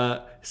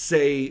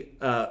say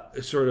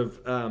sort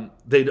of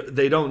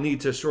they don't need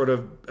to sort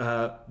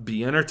of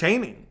be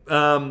entertaining.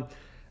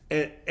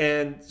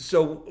 And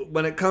so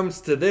when it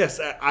comes to this,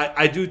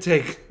 I do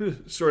take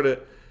sort of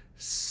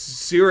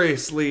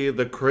seriously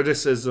the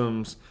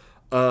criticisms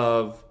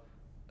of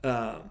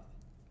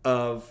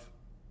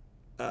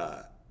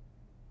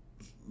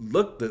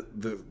look,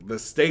 the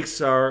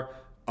stakes are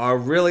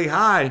really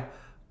high.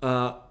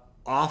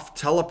 Off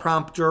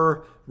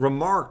teleprompter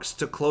remarks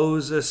to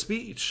close a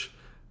speech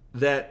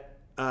that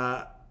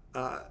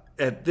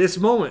at this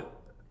moment,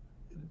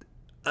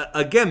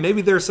 again,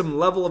 maybe there's some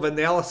level of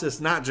analysis,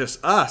 not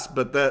just us,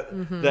 but that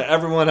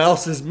everyone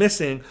else is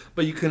missing.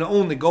 But you can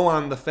only go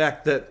on the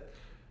fact that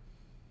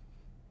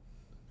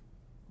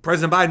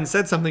President Biden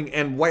said something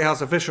and White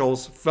House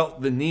officials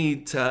felt the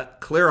need to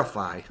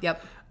clarify.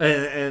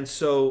 And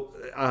so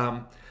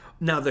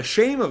now the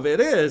shame of it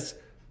is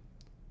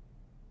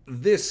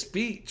this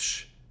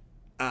speech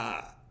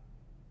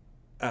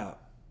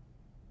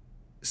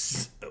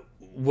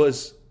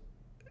was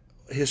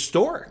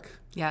historic.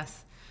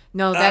 Yes.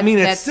 No,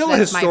 it's still a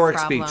historic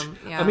speech.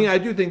 Yeah. I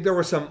do think there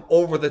were some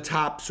over the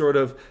top sort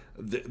of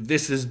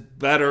this is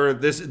better.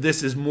 This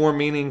is more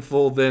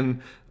meaningful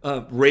than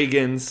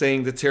Reagan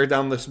saying to tear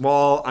down this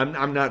wall.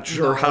 I'm not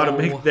sure how to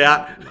make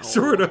that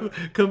sort of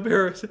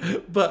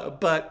comparison,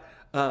 but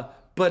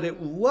it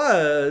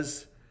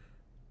was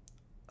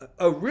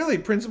a really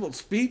principled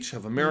speech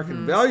of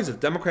American values, of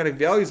democratic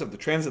values, of the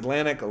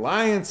transatlantic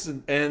alliance,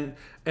 and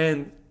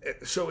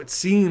so it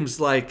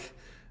seems like.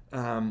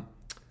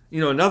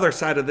 Another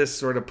side of this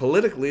sort of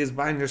politically is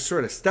Biden just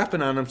sort of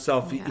stepping on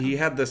himself. Yeah. He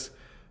had this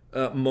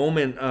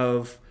moment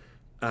of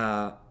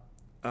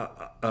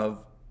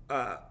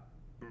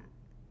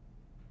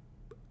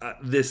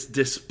this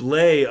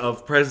display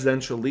of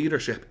presidential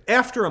leadership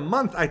after a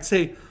month, I'd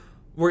say,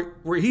 where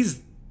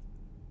he's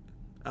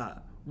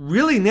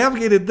really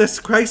navigated this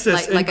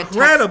crisis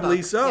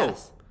incredibly so.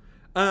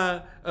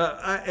 Yes.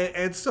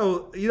 And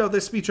so,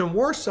 this speech in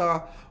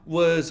Warsaw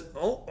was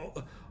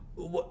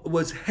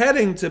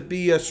heading to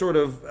be a sort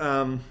of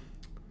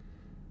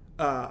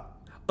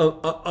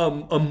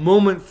a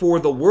moment for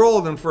the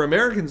world and for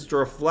Americans to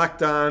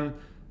reflect on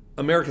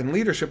American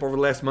leadership over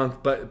the last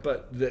month, but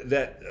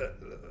that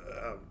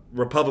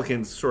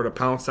Republicans sort of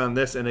pounced on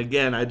this. And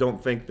again, I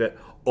don't think that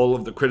all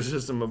of the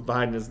criticism of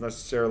Biden is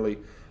necessarily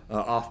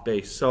off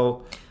base.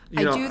 So,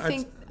 I do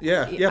think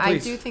I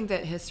do think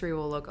that history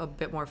will look a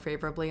bit more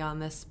favorably on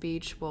this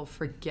speech. We'll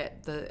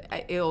forget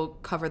it'll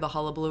cover the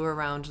hullabaloo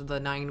around the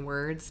 9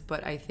 words,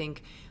 but I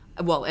think,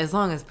 well, as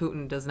long as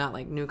Putin does not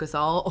nuke us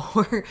all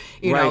or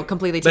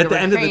completely take over Ukraine. But at the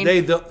end of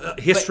the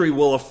day, history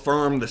will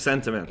affirm the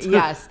sentiment.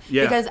 Yes,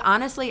 because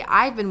honestly,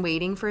 I've been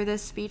waiting for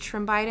this speech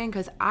from Biden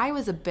because I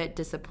was a bit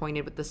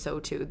disappointed with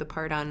the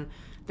part on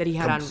that he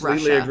had on Russia.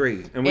 Completely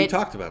agree, and we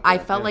talked about that. I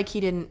felt like he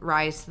didn't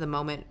rise to the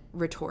moment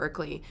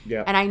rhetorically,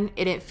 and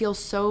it feels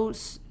so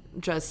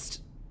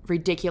just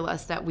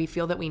ridiculous that we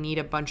feel that we need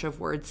a bunch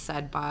of words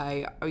said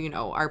by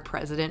our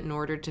president in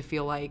order to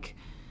feel like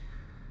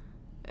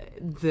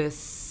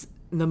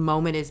the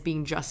moment is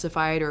being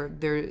justified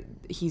or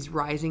he's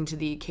rising to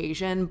the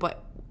occasion.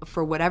 But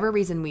for whatever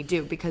reason we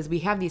do, because we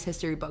have these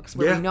history books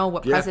where we know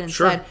what presidents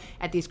said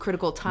at these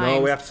critical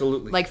times. No,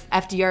 absolutely. Like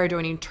FDR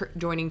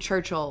joining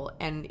Churchill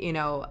and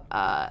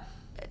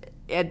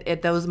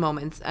at those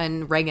moments,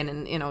 and Reagan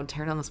and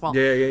tearing down this wall.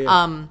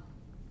 Yeah.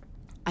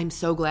 I'm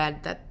so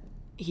glad that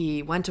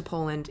he went to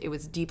Poland. It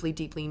was deeply,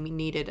 deeply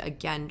needed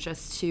again,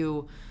 just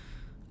to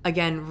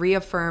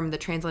reaffirm the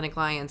transatlantic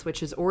alliance,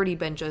 which has already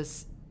been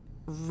just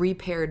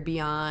repaired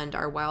beyond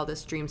our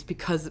wildest dreams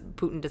because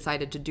Putin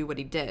decided to do what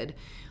he did.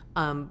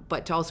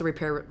 But to also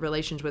repair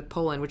relations with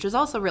Poland, which is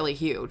also really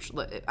huge.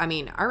 I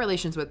mean, our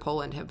relations with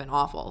Poland have been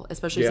awful,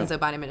 especially since the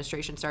Biden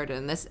administration started.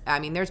 And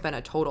there's been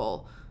a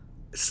total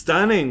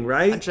stunning,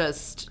 right?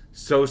 Just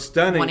so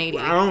stunning. 180.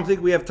 I don't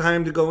think we have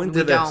time to go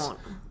into this. Don't.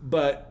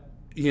 But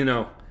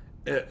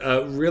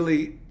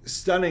really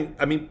stunning.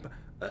 I mean,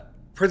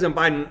 President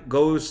Biden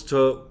goes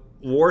to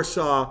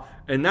Warsaw,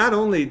 and not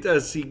only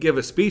does he give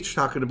a speech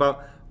talking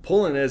about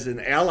Poland as an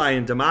ally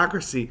in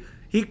democracy,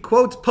 he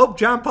quotes Pope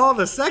John Paul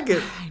II.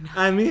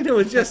 I mean, it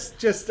was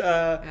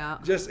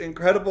just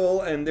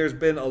incredible. And there's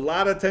been a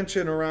lot of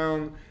tension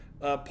around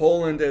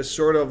Poland as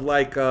sort of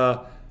like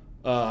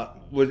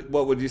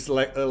what would you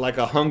say, like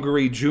a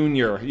Hungary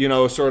junior,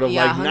 sort of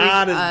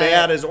not as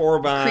bad as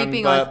Orban,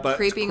 but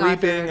creeping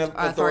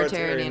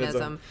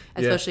authoritarianism,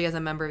 especially as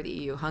a member of the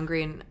EU.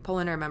 Hungary and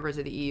Poland are members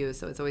of the EU,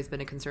 so it's always been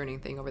a concerning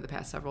thing over the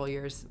past several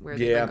years where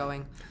they've been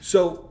going.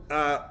 So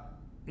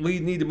we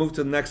need to move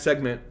to the next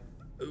segment.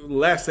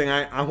 Last thing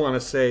I want to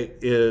say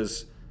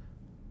is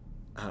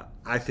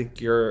I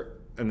think your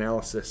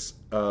analysis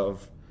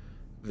of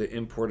the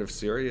import of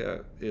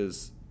Syria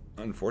is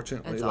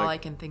unfortunately that's all I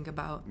can think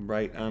about.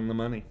 Right on the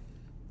money.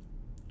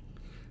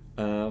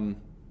 And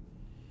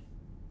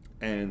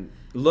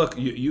look,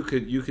 you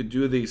could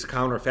do these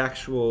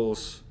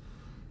counterfactuals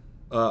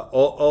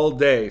all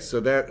day. So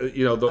that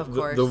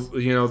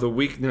the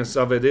weakness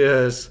of it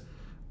is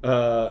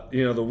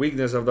the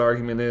weakness of the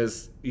argument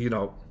is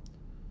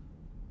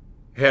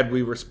had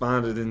we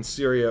responded in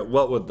Syria,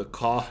 what would the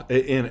cost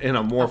in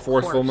a more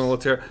forceful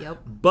military? Yep.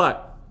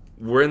 But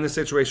we're in the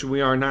situation we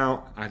are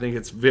now. I think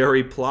it's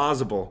very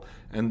plausible,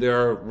 and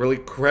there are really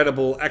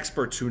credible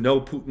experts who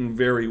know Putin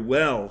very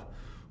well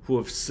who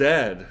have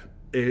said,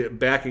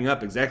 backing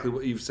up exactly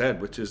what you've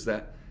said, which is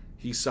that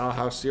he saw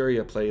how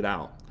Syria played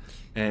out,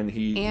 and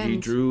he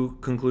drew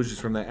conclusions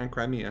from that, and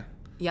Crimea.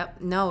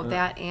 Yep. No,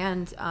 that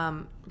and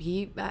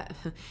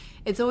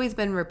it's always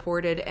been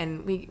reported,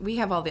 and we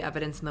have all the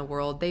evidence in the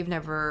world. They've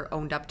never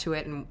owned up to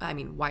it, and I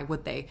mean, why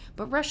would they?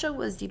 But Russia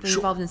was deeply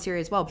involved in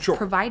Syria as well,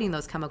 providing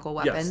those chemical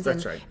weapons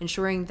and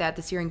ensuring that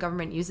the Syrian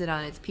government used it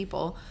on its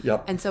people.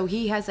 Yep. And so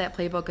he has that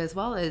playbook as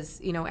well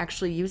as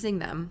actually using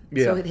them.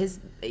 Yeah. So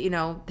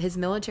his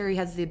military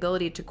has the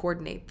ability to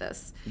coordinate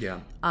this. Yeah.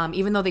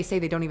 Even though they say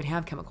they don't even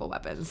have chemical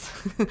weapons,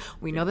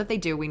 we know that they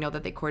do. We know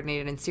that they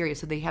coordinated in Syria,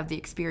 so they have the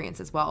experience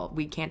as well.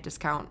 We can't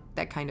discount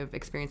that kind of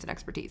experience and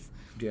expertise.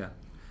 Yeah.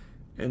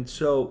 And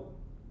so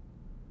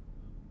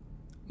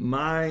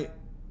I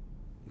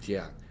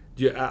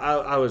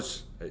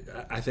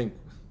think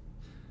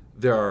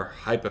there are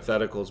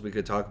hypotheticals we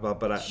could talk about,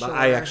 but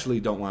I actually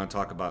don't want to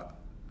talk about.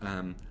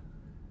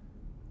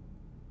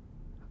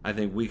 I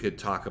think we could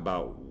talk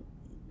about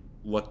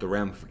what the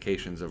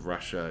ramifications of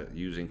Russia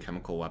using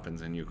chemical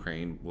weapons in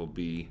Ukraine will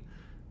be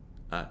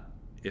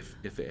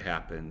if it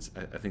happens.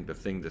 I think the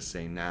thing to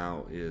say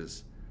now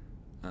is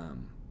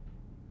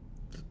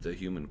the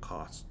human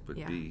cost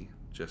would be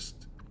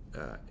just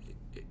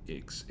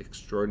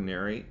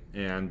extraordinary,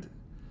 and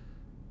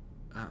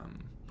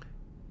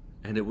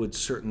it would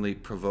certainly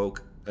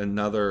provoke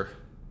another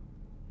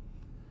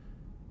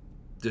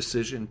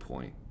decision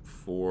point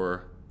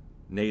for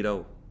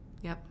NATO,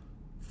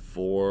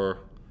 for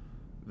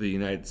the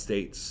United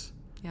States.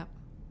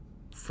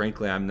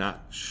 Frankly, I'm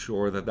not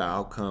sure that the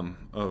outcome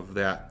of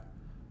that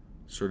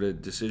sort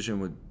of decision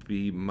would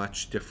be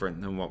much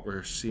different than what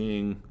we're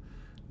seeing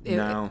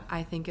now.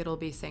 I think it'll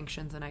be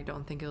sanctions, and I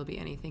don't think it'll be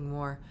anything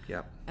more.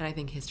 And I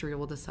think history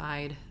will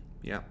decide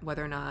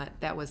whether or not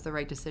that was the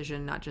right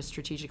decision, not just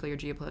strategically or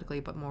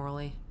geopolitically, but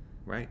morally.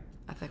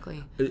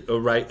 Ethically.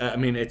 Right. I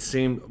mean, it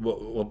seemed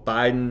what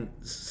Biden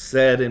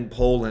said in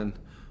Poland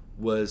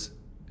was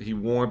he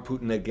warned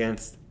Putin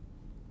against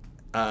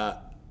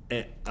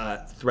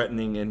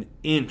threatening an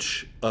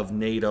inch of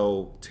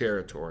NATO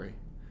territory.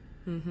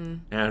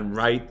 And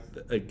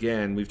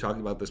again, we've talked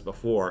about this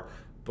before,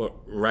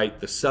 but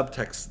the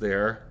subtext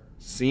there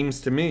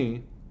seems to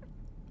me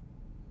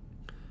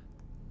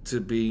to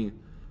be,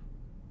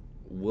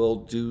 we'll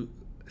do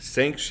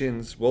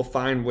sanctions, we'll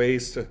find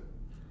ways to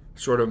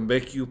sort of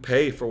make you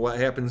pay for what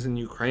happens in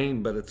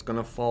Ukraine, but it's going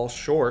to fall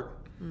short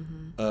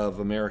of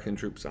American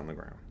troops on the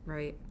ground.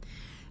 Right.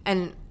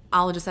 And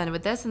I'll just end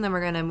with this, and then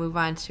we're going to move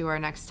on to our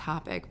next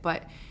topic.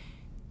 But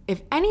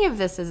if any of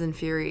this is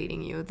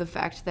infuriating you, the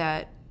fact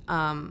that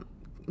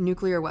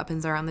nuclear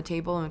weapons are on the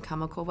table and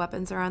chemical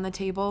weapons are on the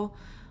table,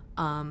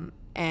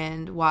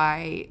 and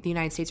why the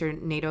United States or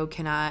NATO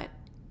cannot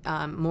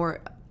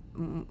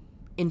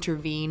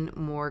intervene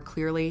more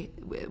clearly,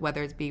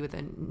 whether it be with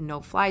a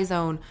no-fly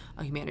zone,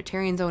 a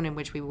humanitarian zone in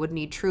which we would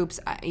need troops,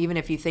 even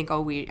if you think,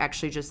 we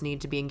actually just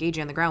need to be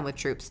engaging on the ground with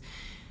troops.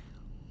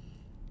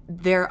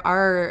 There's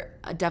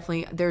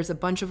a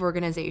bunch of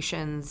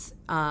organizations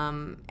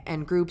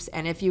and groups,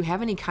 and if you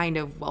have any kind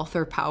of wealth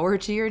or power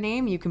to your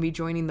name, you can be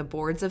joining the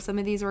boards of some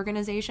of these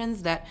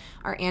organizations that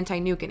are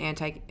anti-nuke and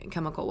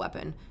anti-chemical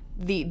weapon.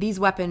 These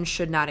weapons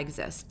should not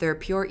exist. They're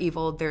pure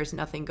evil. There's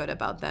nothing good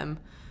about them.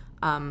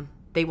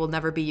 They will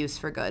never be used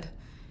for good.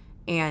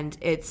 And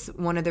it's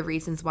one of the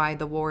reasons why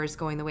the war is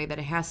going the way that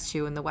it has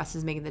to, and the West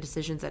is making the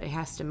decisions that it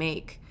has to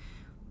make,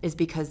 is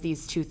because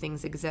these two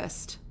things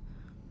exist.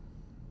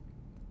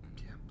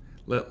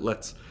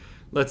 Let's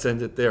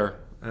end it there.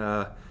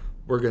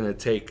 We're going to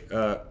take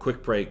a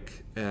quick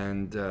break,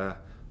 and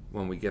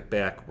when we get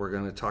back, we're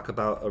going to talk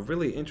about a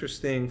really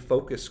interesting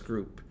focus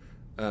group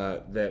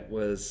that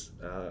was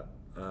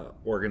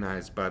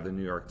organized by the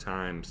New York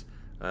Times.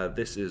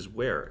 This is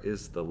Where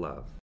is the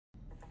Love?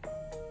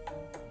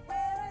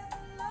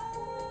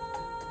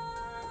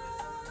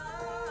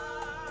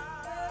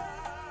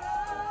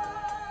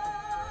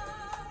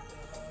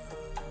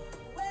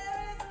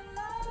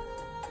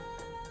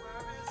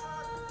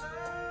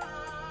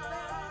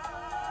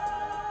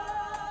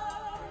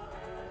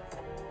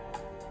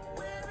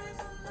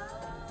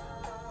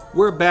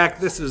 We're back.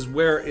 This is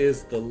Where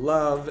is the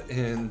Love?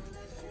 And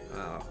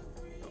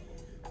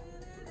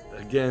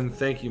again,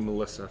 thank you,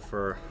 Melissa,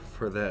 for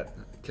that,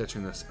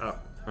 catching us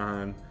up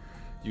on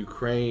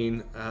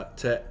Ukraine.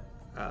 To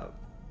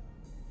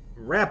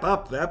wrap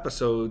up the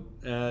episode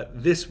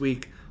this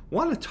week, I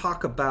want to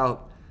talk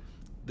about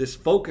this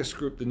focus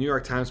group the New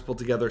York Times pulled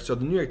together. So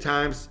the New York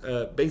Times,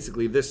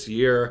 basically this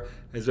year,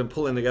 has been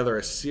pulling together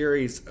a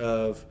series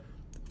of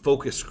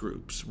focus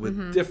groups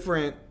with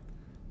different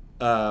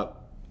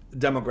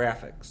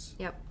demographics.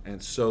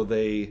 And so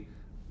they,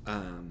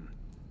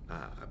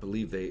 I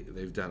believe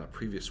they've done a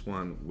previous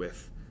one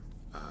with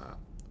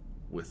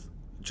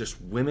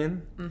just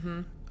women,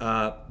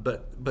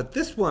 but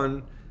this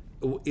one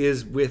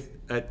is with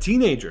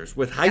teenagers,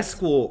 with high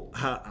school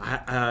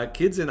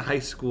kids in high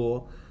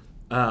school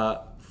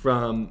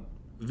from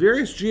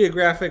various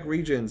geographic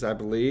regions, I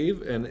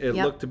believe, and it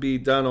looked to be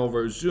done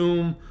over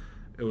Zoom.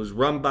 It was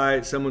run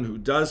by someone who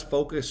does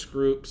focus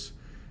groups,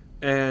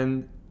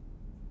 and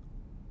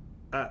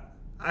I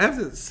have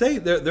to say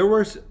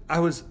I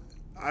was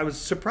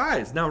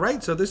surprised. Now,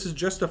 right, so this is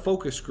just a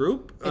focus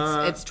group.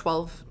 It's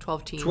 12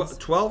 teens.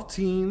 12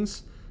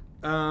 teens.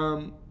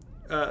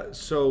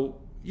 So,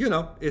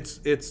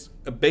 it's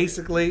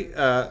basically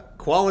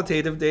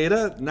qualitative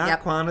data,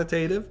 not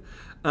quantitative.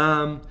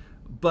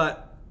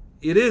 But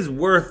it is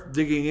worth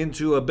digging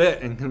into a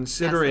bit and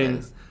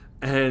considering,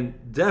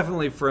 and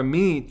definitely for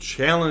me,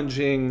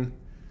 challenging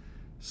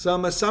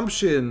some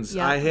assumptions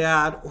I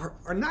had,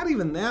 or not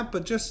even that,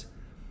 but just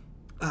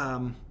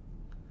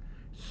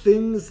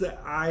things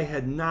that I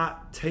had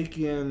not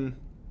taken.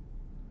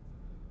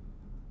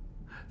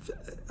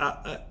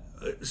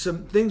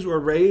 Some things were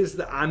raised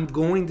that I'm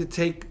going to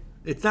take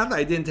it's not that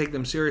I didn't take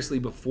them seriously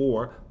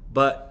before,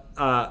 but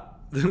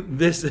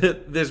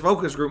this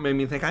focus group made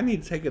me think I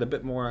need to take it a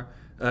bit more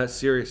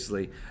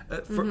seriously.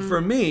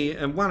 For me,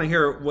 and want to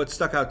hear what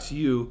stuck out to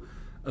you,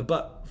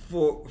 but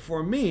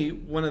for me,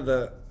 one of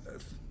the,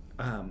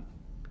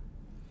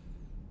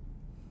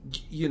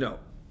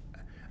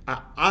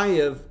 I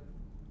have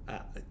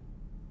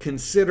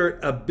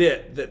considered a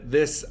bit that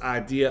this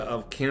idea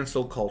of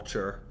cancel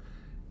culture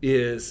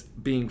is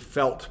being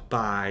felt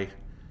by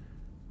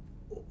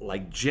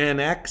like Gen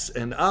X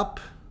and up,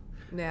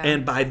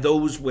 and by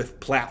those with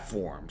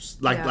platforms,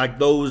 like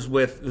those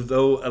with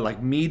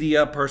like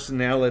media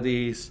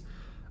personalities,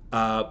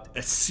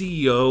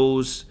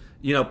 CEOs,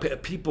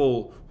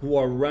 people who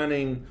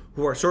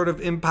are sort of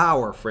in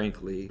power,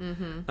 frankly.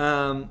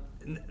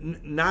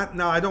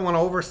 Now I don't want to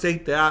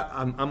overstate that.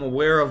 I'm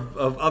aware of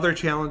other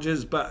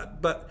challenges,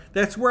 but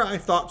that's where I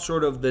thought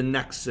sort of the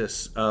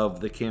nexus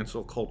of the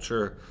cancel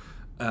culture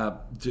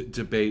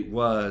debate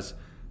was.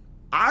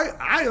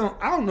 I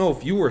don't know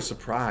if you were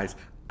surprised.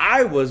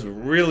 I was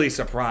really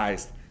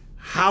surprised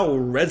how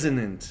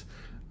resonant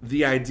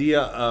the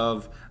idea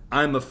of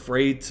I'm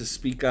afraid to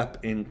speak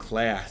up in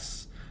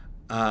class.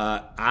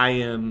 I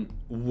am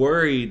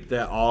worried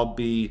that I'll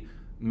be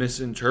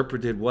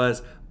misinterpreted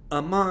was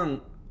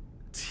among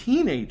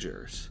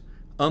teenagers,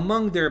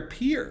 among their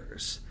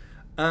peers,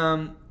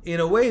 in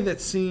a way that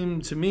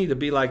seemed to me to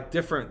be like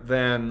different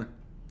than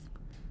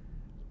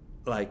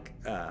like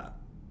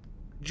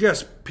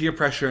just peer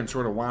pressure and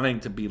sort of wanting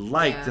to be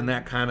liked and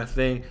that kind of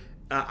thing.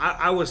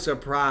 I was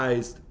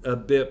surprised a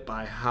bit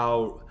by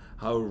how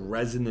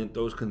resonant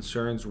those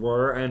concerns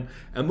were, and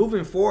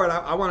moving forward,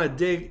 I want to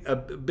dig a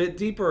bit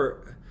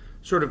deeper,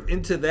 sort of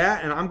into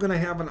that, and I'm going to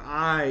have an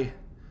eye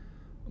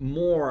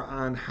more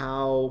on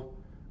how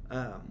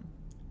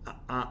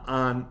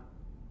on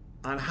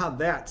how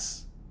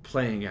that's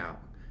playing out.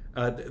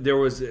 There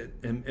was,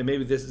 and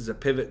maybe this is a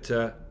pivot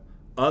to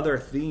other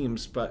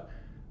themes, but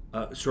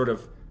sort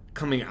of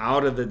coming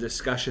out of the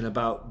discussion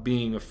about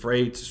being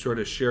afraid to sort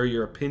of share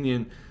your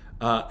opinion,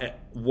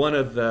 one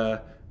of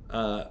the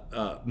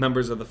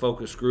members of the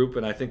focus group,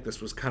 and I think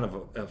this was kind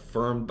of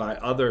affirmed by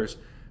others,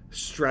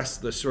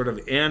 stressed the sort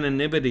of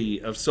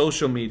anonymity of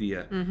social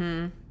media.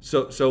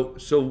 So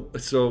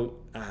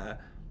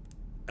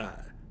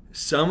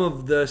some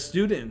of the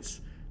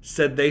students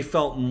said they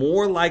felt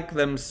more like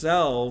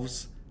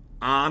themselves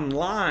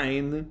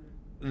online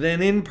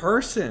than in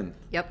person.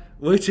 Yep.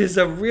 Which is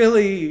a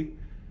really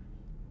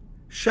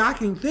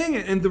shocking thing,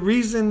 and the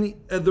reason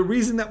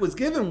that was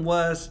given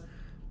was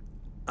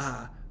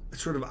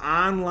sort of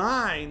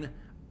online.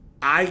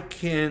 I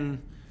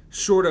can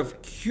sort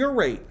of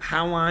curate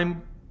how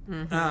I'm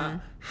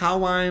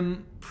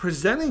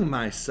presenting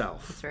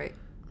myself. That's right.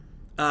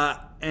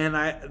 And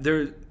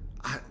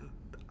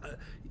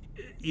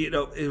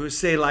it would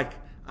say like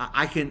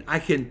I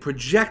can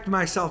project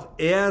myself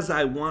as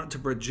I want to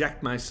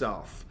project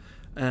myself.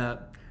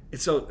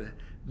 So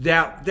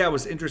that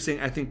was interesting.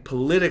 I think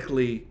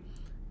politically.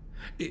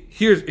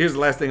 Here's the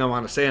last thing I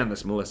want to say on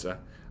this, Melissa.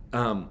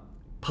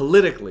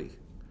 Politically,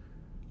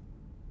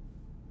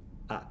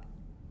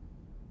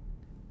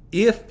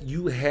 if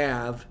you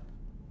have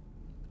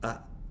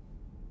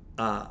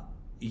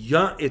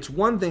young, it's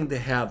one thing to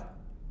have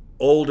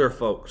older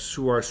folks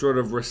who are sort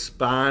of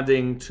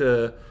responding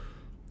to,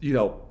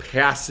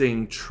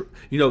 passing,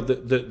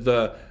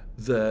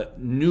 the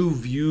new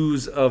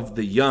views of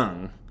the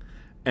young,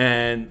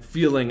 and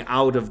feeling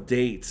out of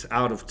date,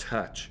 out of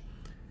touch.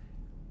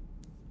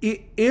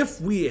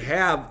 If we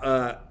have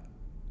a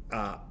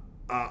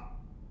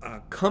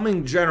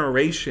coming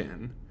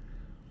generation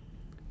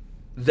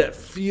that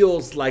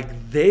feels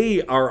like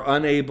they are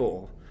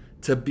unable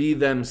to be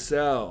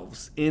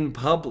themselves in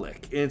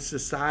public, in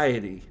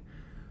society,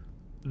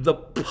 the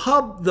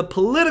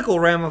political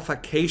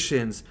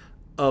ramifications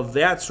of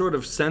that sort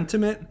of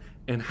sentiment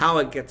and how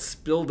it gets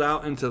spilled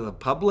out into the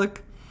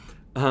public,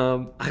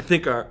 I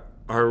think are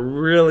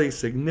really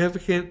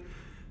significant.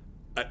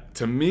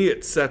 To me,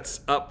 it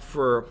sets up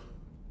for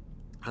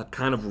a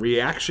kind of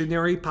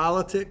reactionary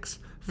politics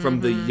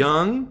from the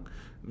young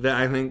that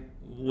I think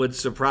would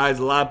surprise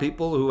a lot of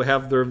people who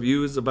have their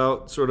views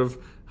about sort of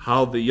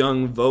how the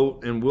young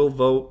vote and will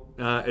vote,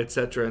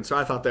 etc. And so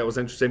I thought that was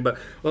interesting. But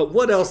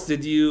what else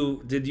did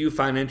you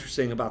find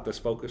interesting about this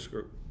focus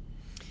group?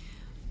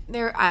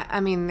 There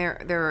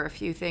are a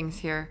few things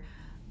here.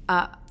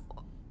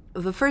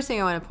 The first thing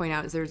I want to point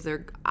out is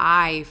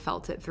I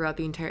felt it throughout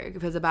the entire,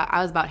 because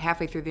I was about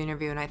halfway through the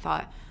interview and I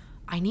thought,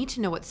 I need to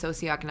know what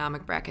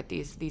socioeconomic bracket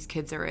these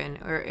kids are in,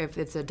 or if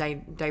it's a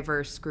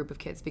diverse group of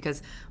kids,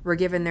 because we're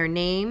given their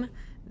name,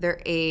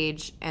 their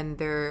age, and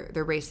their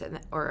race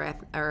or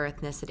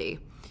ethnicity.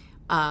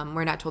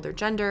 We're not told their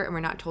gender, and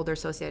we're not told their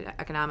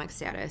socioeconomic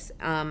status.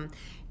 And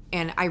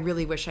I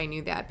really wish I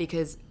knew that,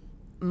 because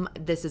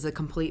this is a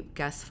complete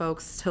guess,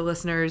 folks, to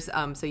listeners,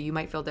 so you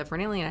might feel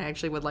differently, and I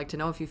actually would like to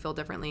know if you feel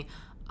differently.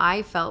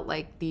 I felt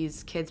like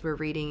these kids were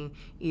reading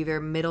either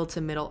middle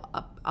to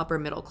upper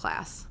middle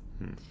class.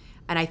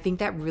 And I think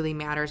that really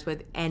matters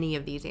with any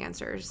of these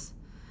answers.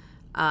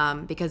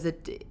 because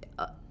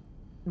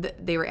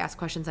they were asked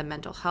questions on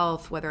mental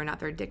health, whether or not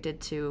they're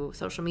addicted to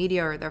social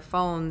media or their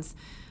phones.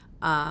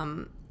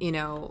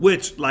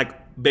 Which,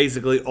 like,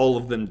 basically all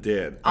of them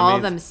did. All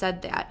of them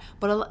said that,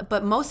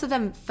 but most of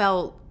them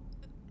felt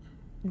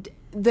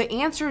the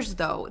answers,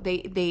 though,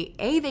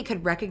 they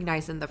could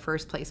recognize in the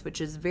first place,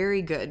 which is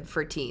very good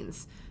for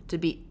teens to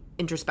be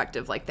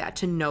introspective like that,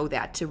 to know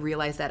that, to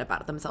realize that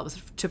about themselves.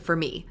 For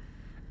me,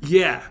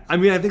 yeah, I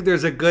mean, I think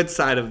there's a good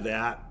side of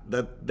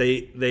that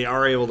they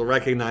are able to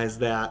recognize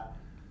that.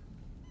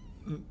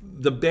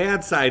 The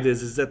bad side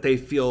is that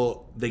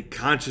they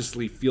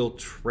consciously feel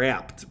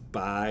trapped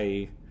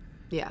by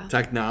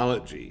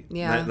technology.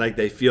 Yeah, like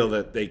they feel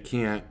that they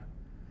can't.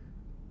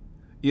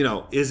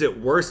 Is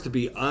it worse to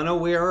be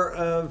unaware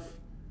of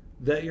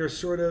that you're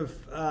sort of...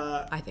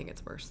 I think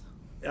it's worse.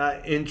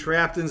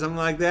 Entrapped in something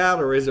like that?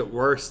 Or is it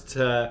worse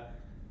to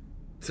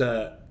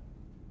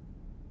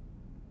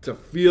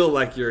feel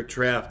like you're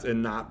trapped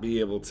and not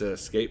be able to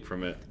escape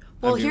from it?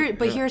 Well,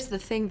 here's the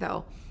thing,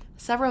 though.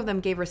 Several of them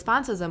gave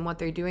responses on what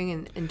they're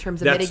doing in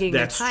terms of mitigating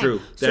their time.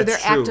 True. So they're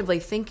actively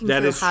thinking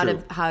through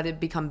how to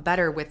become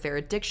better with their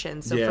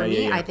addiction. So for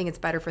me, I think it's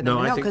better for them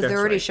to know, because they're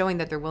already showing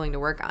that they're willing to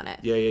work on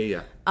it.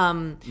 Yeah.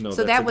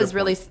 So that was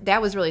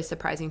really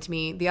surprising to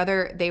me.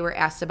 They were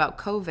asked about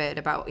COVID,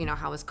 about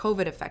how has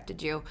COVID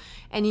affected you,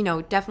 and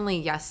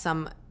definitely yes,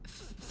 some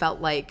felt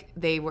like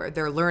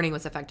their learning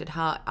was affected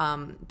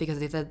because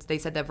they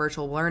said that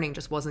virtual learning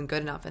just wasn't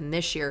good enough. And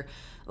this year,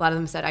 a lot of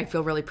them said, I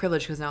feel really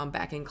privileged because now I'm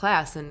back in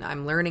class and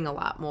I'm learning a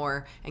lot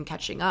more and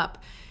catching up.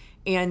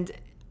 And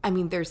I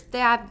mean, there's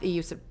that, the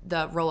use of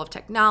the role of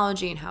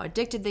technology and how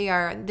addicted they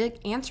are.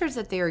 The answers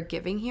that they are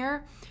giving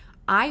here,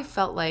 I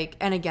felt like,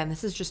 and again,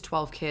 this is just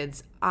 12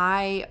 kids,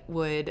 I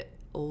would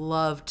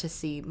love to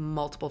see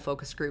multiple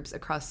focus groups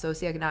across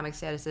socioeconomic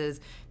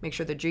statuses, make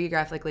sure they're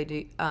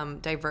geographically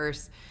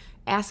diverse,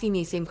 asking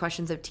these same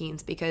questions of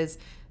teens, because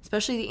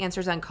especially the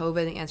answers on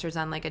COVID, the answers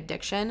on like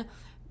addiction,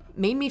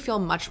 made me feel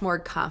much more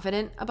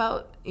confident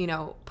about,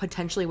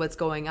 potentially what's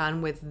going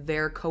on with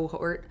their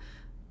cohort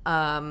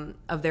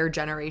of their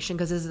generation,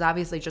 because this is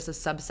obviously just a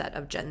subset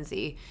of Gen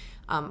Z,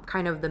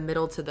 kind of the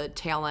middle to the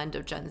tail end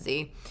of Gen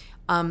Z.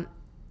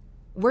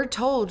 We're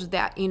told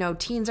that,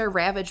 teens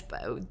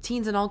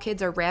and all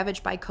kids are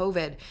ravaged by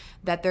COVID,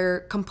 that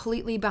they're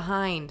completely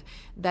behind,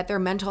 that their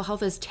mental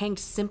health is tanked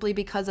simply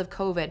because of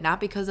COVID,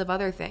 not because of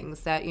other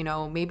things, that,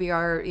 maybe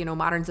our,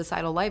 modern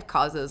societal life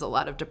causes a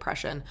lot of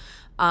depression.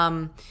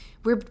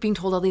 We're being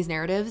told all these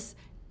narratives,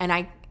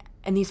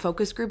 and these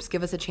focus groups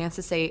give us a chance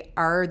to say,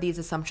 are these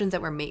assumptions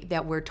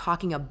that we're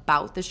talking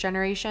about this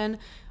generation,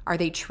 are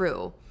they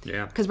true?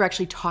 Yeah. Because we're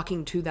actually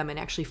talking to them and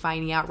actually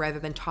finding out rather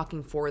than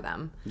talking for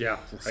them. Yeah.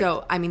 Right.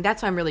 So, I mean,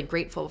 that's why I'm really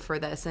grateful for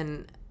this.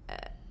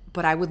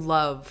 But I would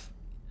love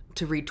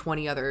to read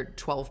 20 other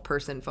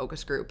 12-person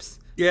focus groups.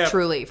 Yeah.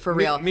 Truly, for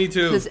real. Me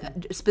too. Because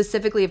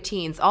specifically of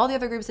teens. All the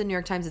other groups that New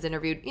York Times has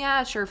interviewed,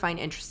 yeah, sure, fine,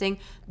 interesting.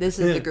 This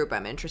is the group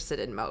I'm interested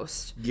in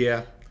most.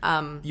 Yeah.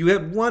 You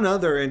had one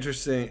other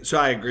interesting... So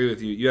I agree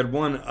with you. You had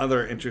one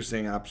other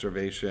interesting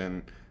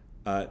observation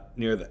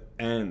near the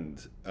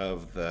end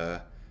of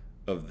the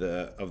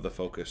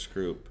focus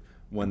group,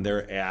 when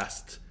they're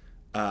asked,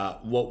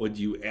 what would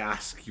you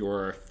ask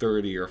your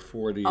 30 or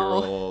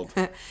 40-year-old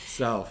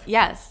self?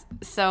 Yes.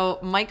 So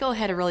Michael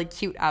had a really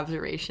cute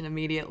observation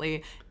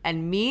immediately.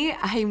 And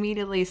I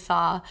immediately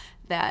saw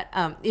that,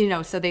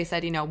 so they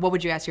said, what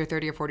would you ask your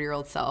 30 or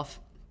 40-year-old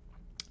self?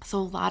 So a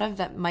lot of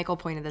that, Michael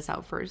pointed this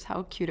out first,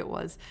 how cute it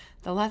was.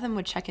 A lot of them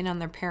would check in on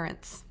their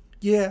parents.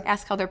 Yeah.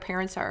 Ask how their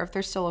parents are, if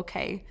they're still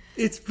okay.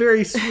 It's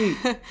very sweet.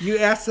 You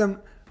ask them,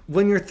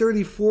 when you're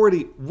 30, 40,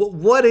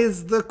 what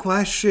is the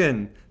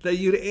question that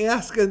you'd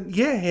ask? And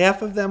yeah,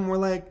 half of them were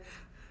like,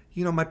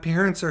 my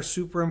parents are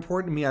super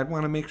important to me. I'd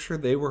want to make sure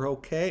they were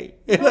okay.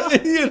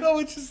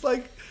 It's just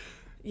like...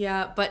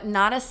 Yeah, but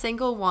not a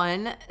single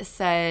one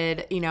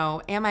said,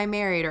 am I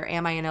married, or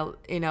am I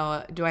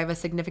do I have a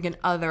significant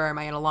other? Am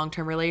I in a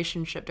long-term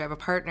relationship? Do I have a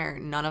partner?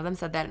 None of them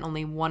said that, and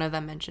only one of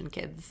them mentioned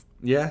kids.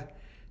 Yeah,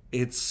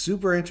 it's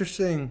super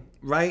interesting,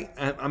 right?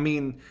 I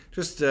mean,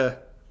 just right.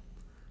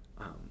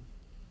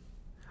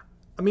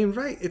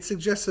 It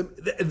suggests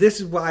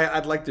this is why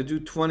I'd like to do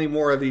 20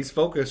 more of these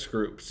focus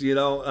groups,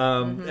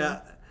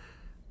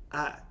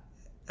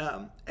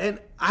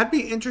 and I'd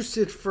be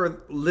interested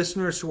for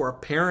listeners who are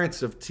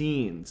parents of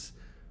teens,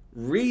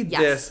 read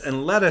this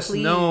and let us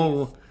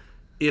know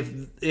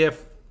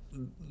if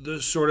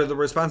the sort of the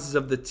responses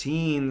of the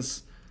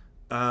teens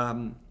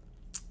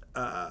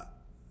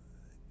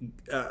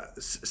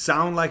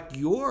sound like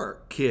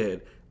your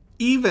kid.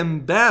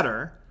 Even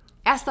better,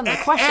 ask them the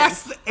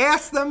questions.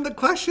 Ask them the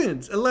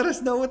questions and let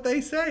us know what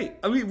they say.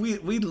 I mean,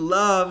 we'd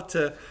love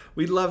to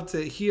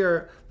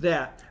hear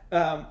that.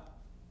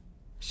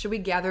 Should we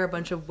gather a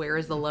bunch of Where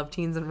is the Love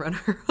teens and run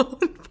our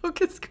own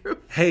focus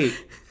group? Hey,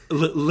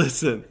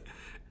 listen,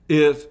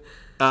 if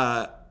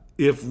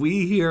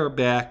we hear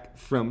back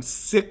from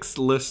 6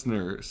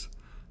 listeners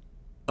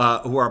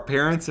who are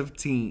parents of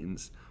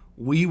teens,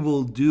 we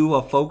will do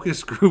a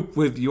focus group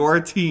with your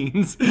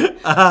teens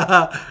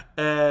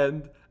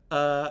and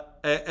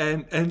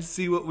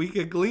see what we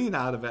could glean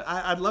out of it.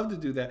 I'd love to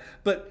do that.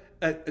 But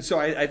so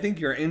I think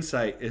your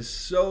insight is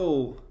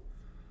so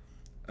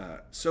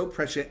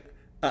prescient.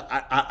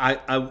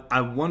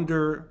 I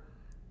wonder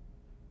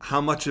how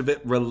much of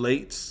it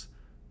relates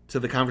to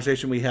the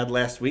conversation we had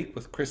last week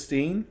with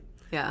Christine.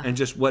 Yeah. And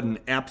just what an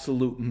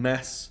absolute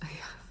mess.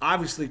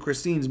 Obviously,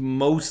 Christine's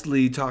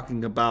mostly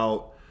talking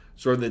about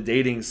sort of the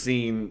dating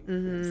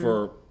scene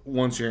for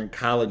once you're in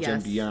college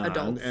and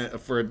beyond,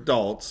 for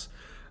adults.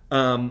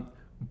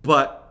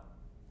 But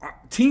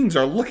teens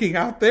are looking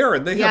out there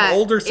and they have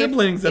older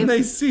siblings and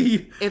they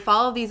see. If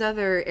all of these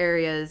other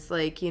areas,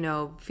 like,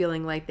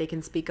 feeling like they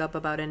can speak up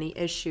about any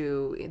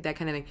issue, that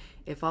kind of thing,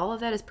 if all of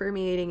that is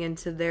permeating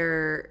into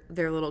their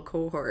little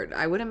cohort,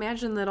 I would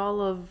imagine that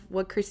all of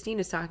what Christine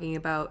is talking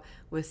about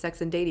with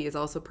sex and dating is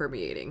also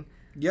permeating.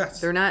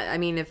 Yes. They're not,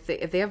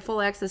 if they have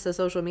full access to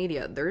social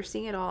media, they're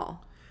seeing it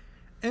all.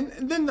 And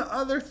then the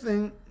other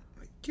thing,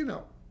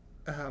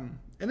 and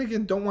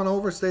again, don't want to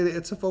overstate it,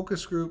 it's a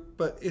focus group,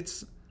 but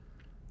it's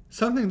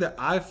something that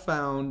I've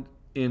found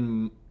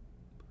in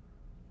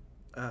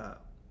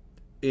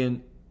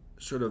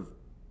sort of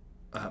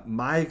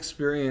my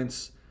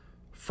experience,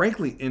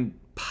 frankly, in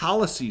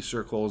policy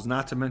circles,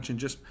 not to mention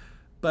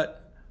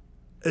but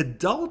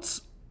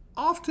adults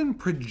often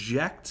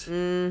project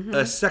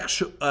a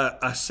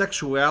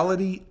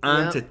sexuality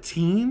onto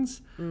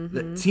teens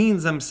that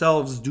teens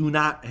themselves do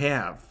not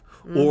have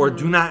or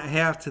do not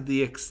have to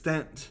the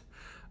extent.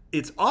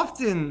 It's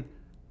often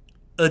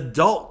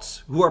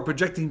adults who are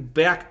projecting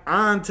back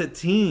onto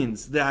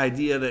teens the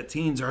idea that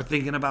teens are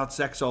thinking about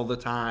sex all the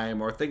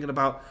time or thinking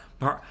about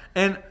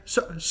and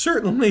so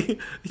certainly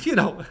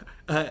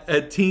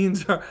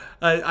teens are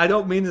I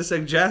don't mean to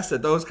suggest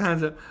that those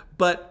kinds of,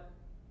 but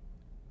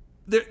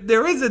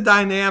there is a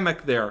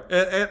dynamic there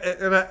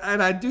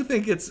and I do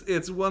think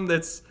it's one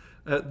that's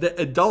the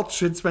adults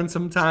should spend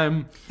some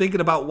time thinking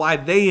about why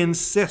they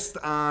insist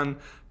on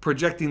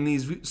projecting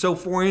these. So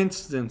for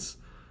instance,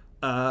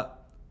 I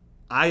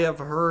have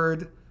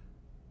heard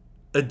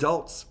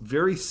adults,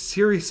 very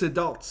serious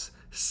adults,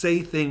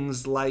 say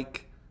things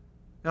like,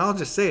 and I'll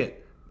just say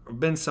it, there have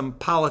been some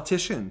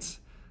politicians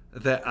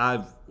that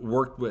I've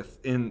worked with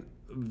in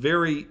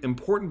very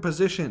important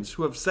positions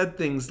who have said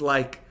things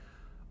like,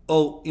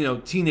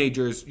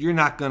 teenagers, you're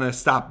not going to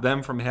stop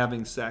them from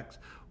having sex.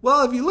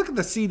 Well, if you look at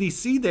the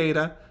CDC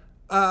data,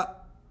 a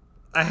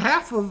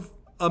half of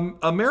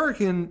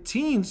American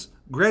teens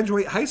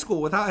graduate high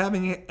school without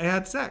having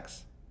had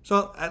sex.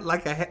 So,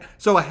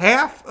 a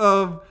half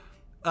of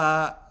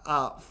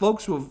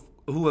folks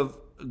who have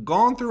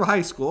gone through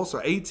high school,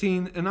 so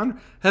 18 and under,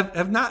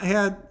 have not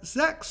had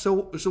sex.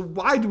 So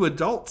why do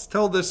adults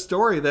tell this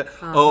story that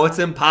it's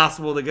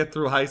impossible to get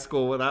through high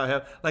school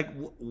without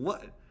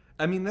what?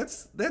 I mean,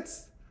 that's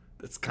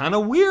kind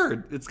of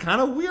weird. It's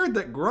kind of weird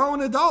that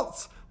grown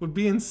adults would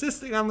be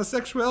insisting on the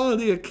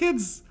sexuality of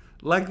kids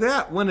like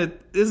that when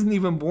it isn't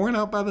even borne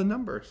out by the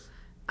numbers.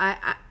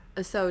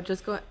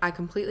 I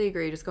completely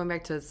agree. Just going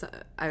back to,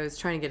 I was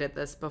trying to get at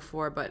this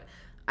before, but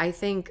I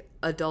think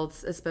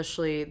adults,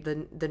 especially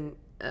the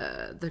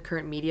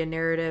current media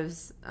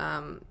narratives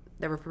that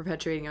we're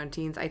perpetuating on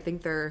teens,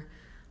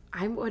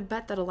 I would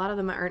bet that a lot of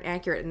them aren't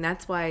accurate, and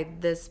that's why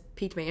this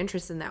piqued my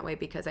interest in that way,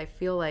 because I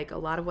feel like a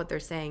lot of what they're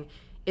saying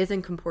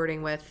isn't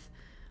comporting with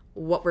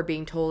what we're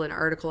being told in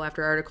article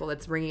after article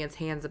that's wringing its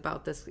hands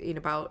about this,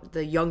 about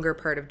the younger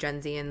part of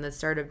Gen Z and the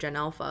start of Gen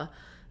Alpha.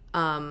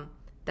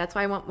 That's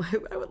why I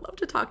would love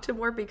to talk to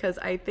more, because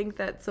I think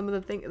that some of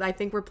the things, I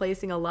think we're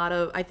projecting a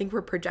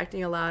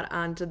lot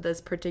onto this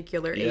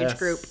particular age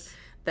group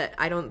that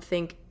I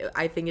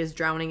think is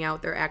drowning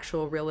out their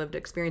actual real lived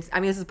experience. I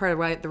mean, this is part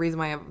of the reason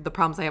why I have the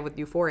problems I have with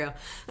Euphoria.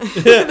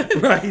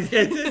 Right.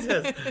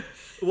 Yes.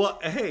 Well,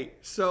 hey,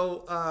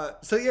 so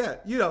yeah,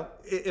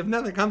 if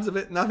nothing comes of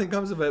it, nothing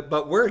comes of it,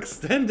 but we're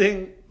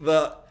extending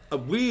the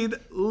we'd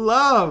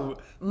love.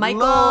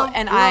 Michael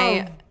and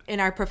I, in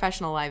our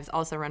professional lives,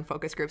 also run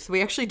focus groups.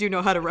 We actually do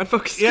know how to run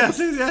focus groups.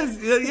 Yes.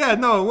 Yeah,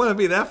 no, it wouldn't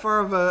be that far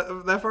of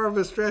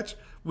a stretch.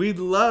 We'd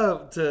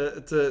love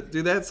to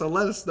do that, so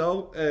let us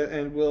know,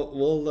 and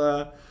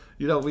we'll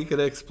we could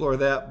explore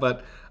that.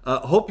 But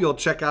hope you'll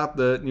check out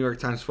the New York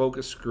Times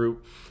focus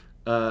group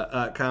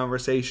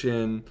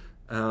conversation.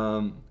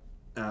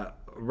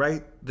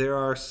 Right, there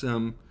are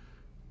some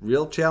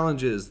real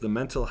challenges. The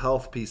mental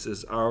health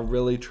pieces are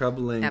really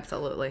troubling.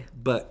 Absolutely.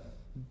 But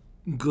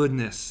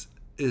goodness,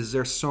 is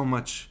there so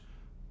much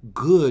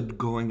good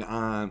going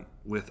on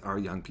with our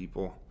young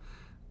people,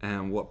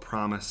 and what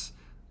promise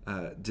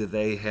do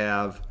they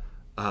have?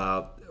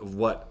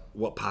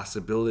 What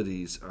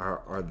possibilities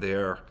are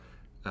there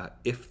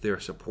if they're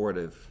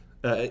supportive,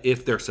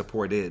 if they're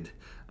supported?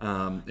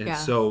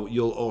 So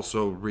you'll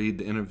also read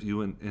the interview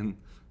and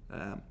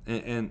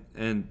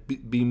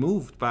be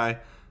moved by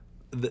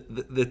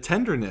the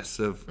tenderness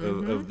of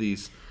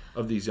these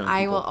young people.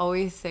 I will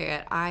always say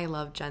it. I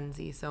love Gen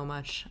Z so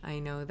much. I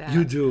know that.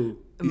 You do.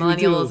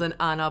 Millennials and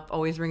on up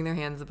always wring their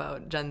hands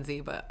about Gen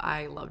Z, but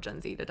I love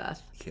Gen Z to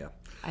death. Yeah.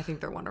 I think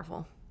they're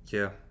wonderful.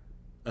 Yeah.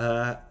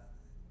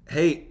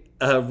 Hey,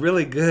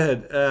 really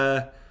good.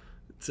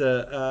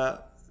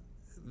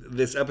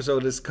 This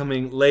episode is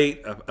coming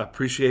late.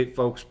 Appreciate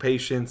folks'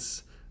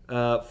 patience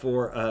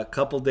for a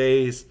couple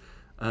days,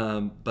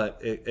 but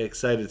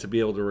excited to be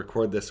able to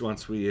record this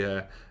once we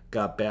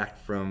got back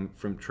from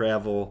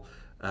travel.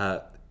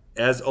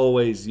 As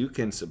always, you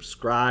can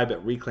subscribe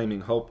at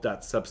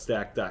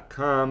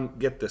reclaiminghope.substack.com.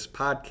 Get this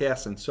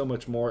podcast and so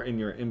much more in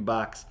your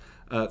inbox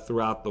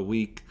throughout the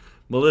week.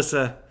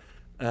 Melissa,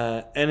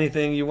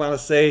 anything you want to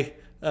say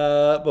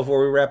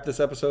before we wrap this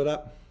episode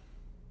up?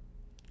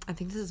 I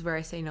think this is where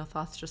I say no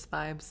thoughts, just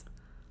vibes.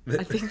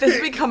 I think this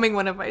is becoming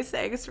one of my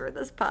sayings for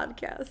this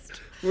podcast.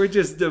 We're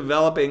just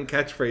developing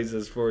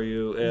catchphrases for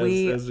you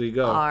as we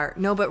go.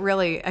 No, but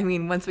really, I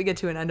mean, once we get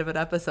to an end of an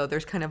episode,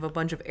 there's kind of a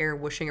bunch of air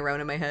whooshing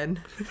around in my head.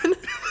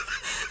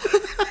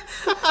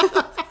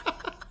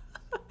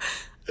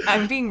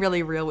 I'm being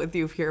really real with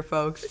you here,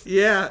 folks.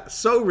 Yeah,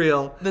 so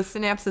real. The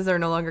synapses are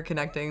no longer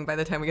connecting by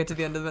the time we get to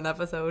the end of an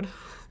episode.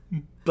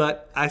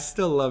 But I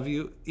still love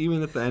you,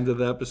 even at the end of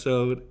the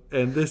episode.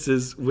 And this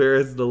is Where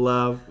Is the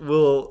Love?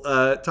 We'll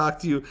talk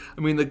to you.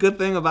 I mean, the good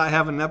thing about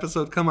having an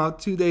episode come out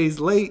 2 days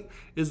late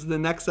is the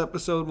next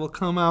episode will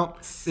come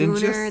out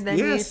sooner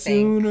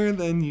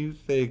than you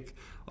think.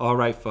 All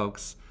right,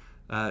 folks.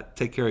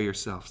 Take care of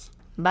yourselves.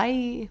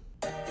 Bye.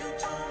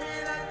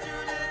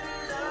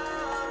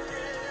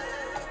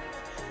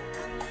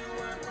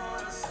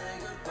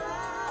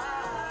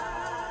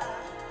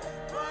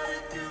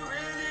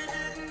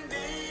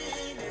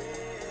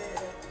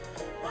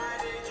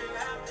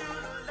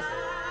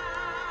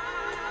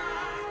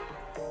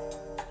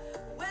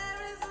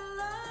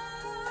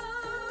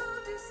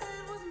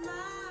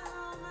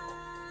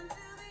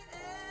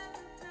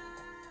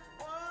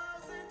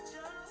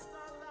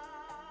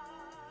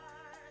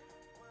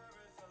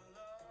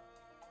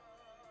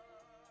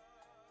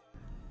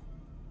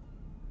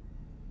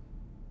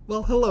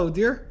 Well, hello,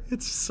 dear.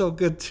 It's so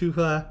good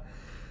to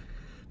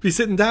be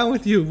sitting down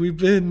with you. We've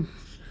been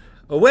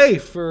away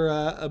for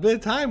a bit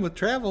of time with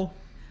travel.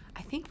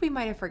 I think we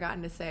might have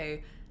forgotten to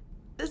say,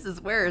 this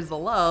is Where Is the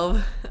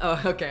Love? Oh,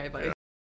 okay, buddy.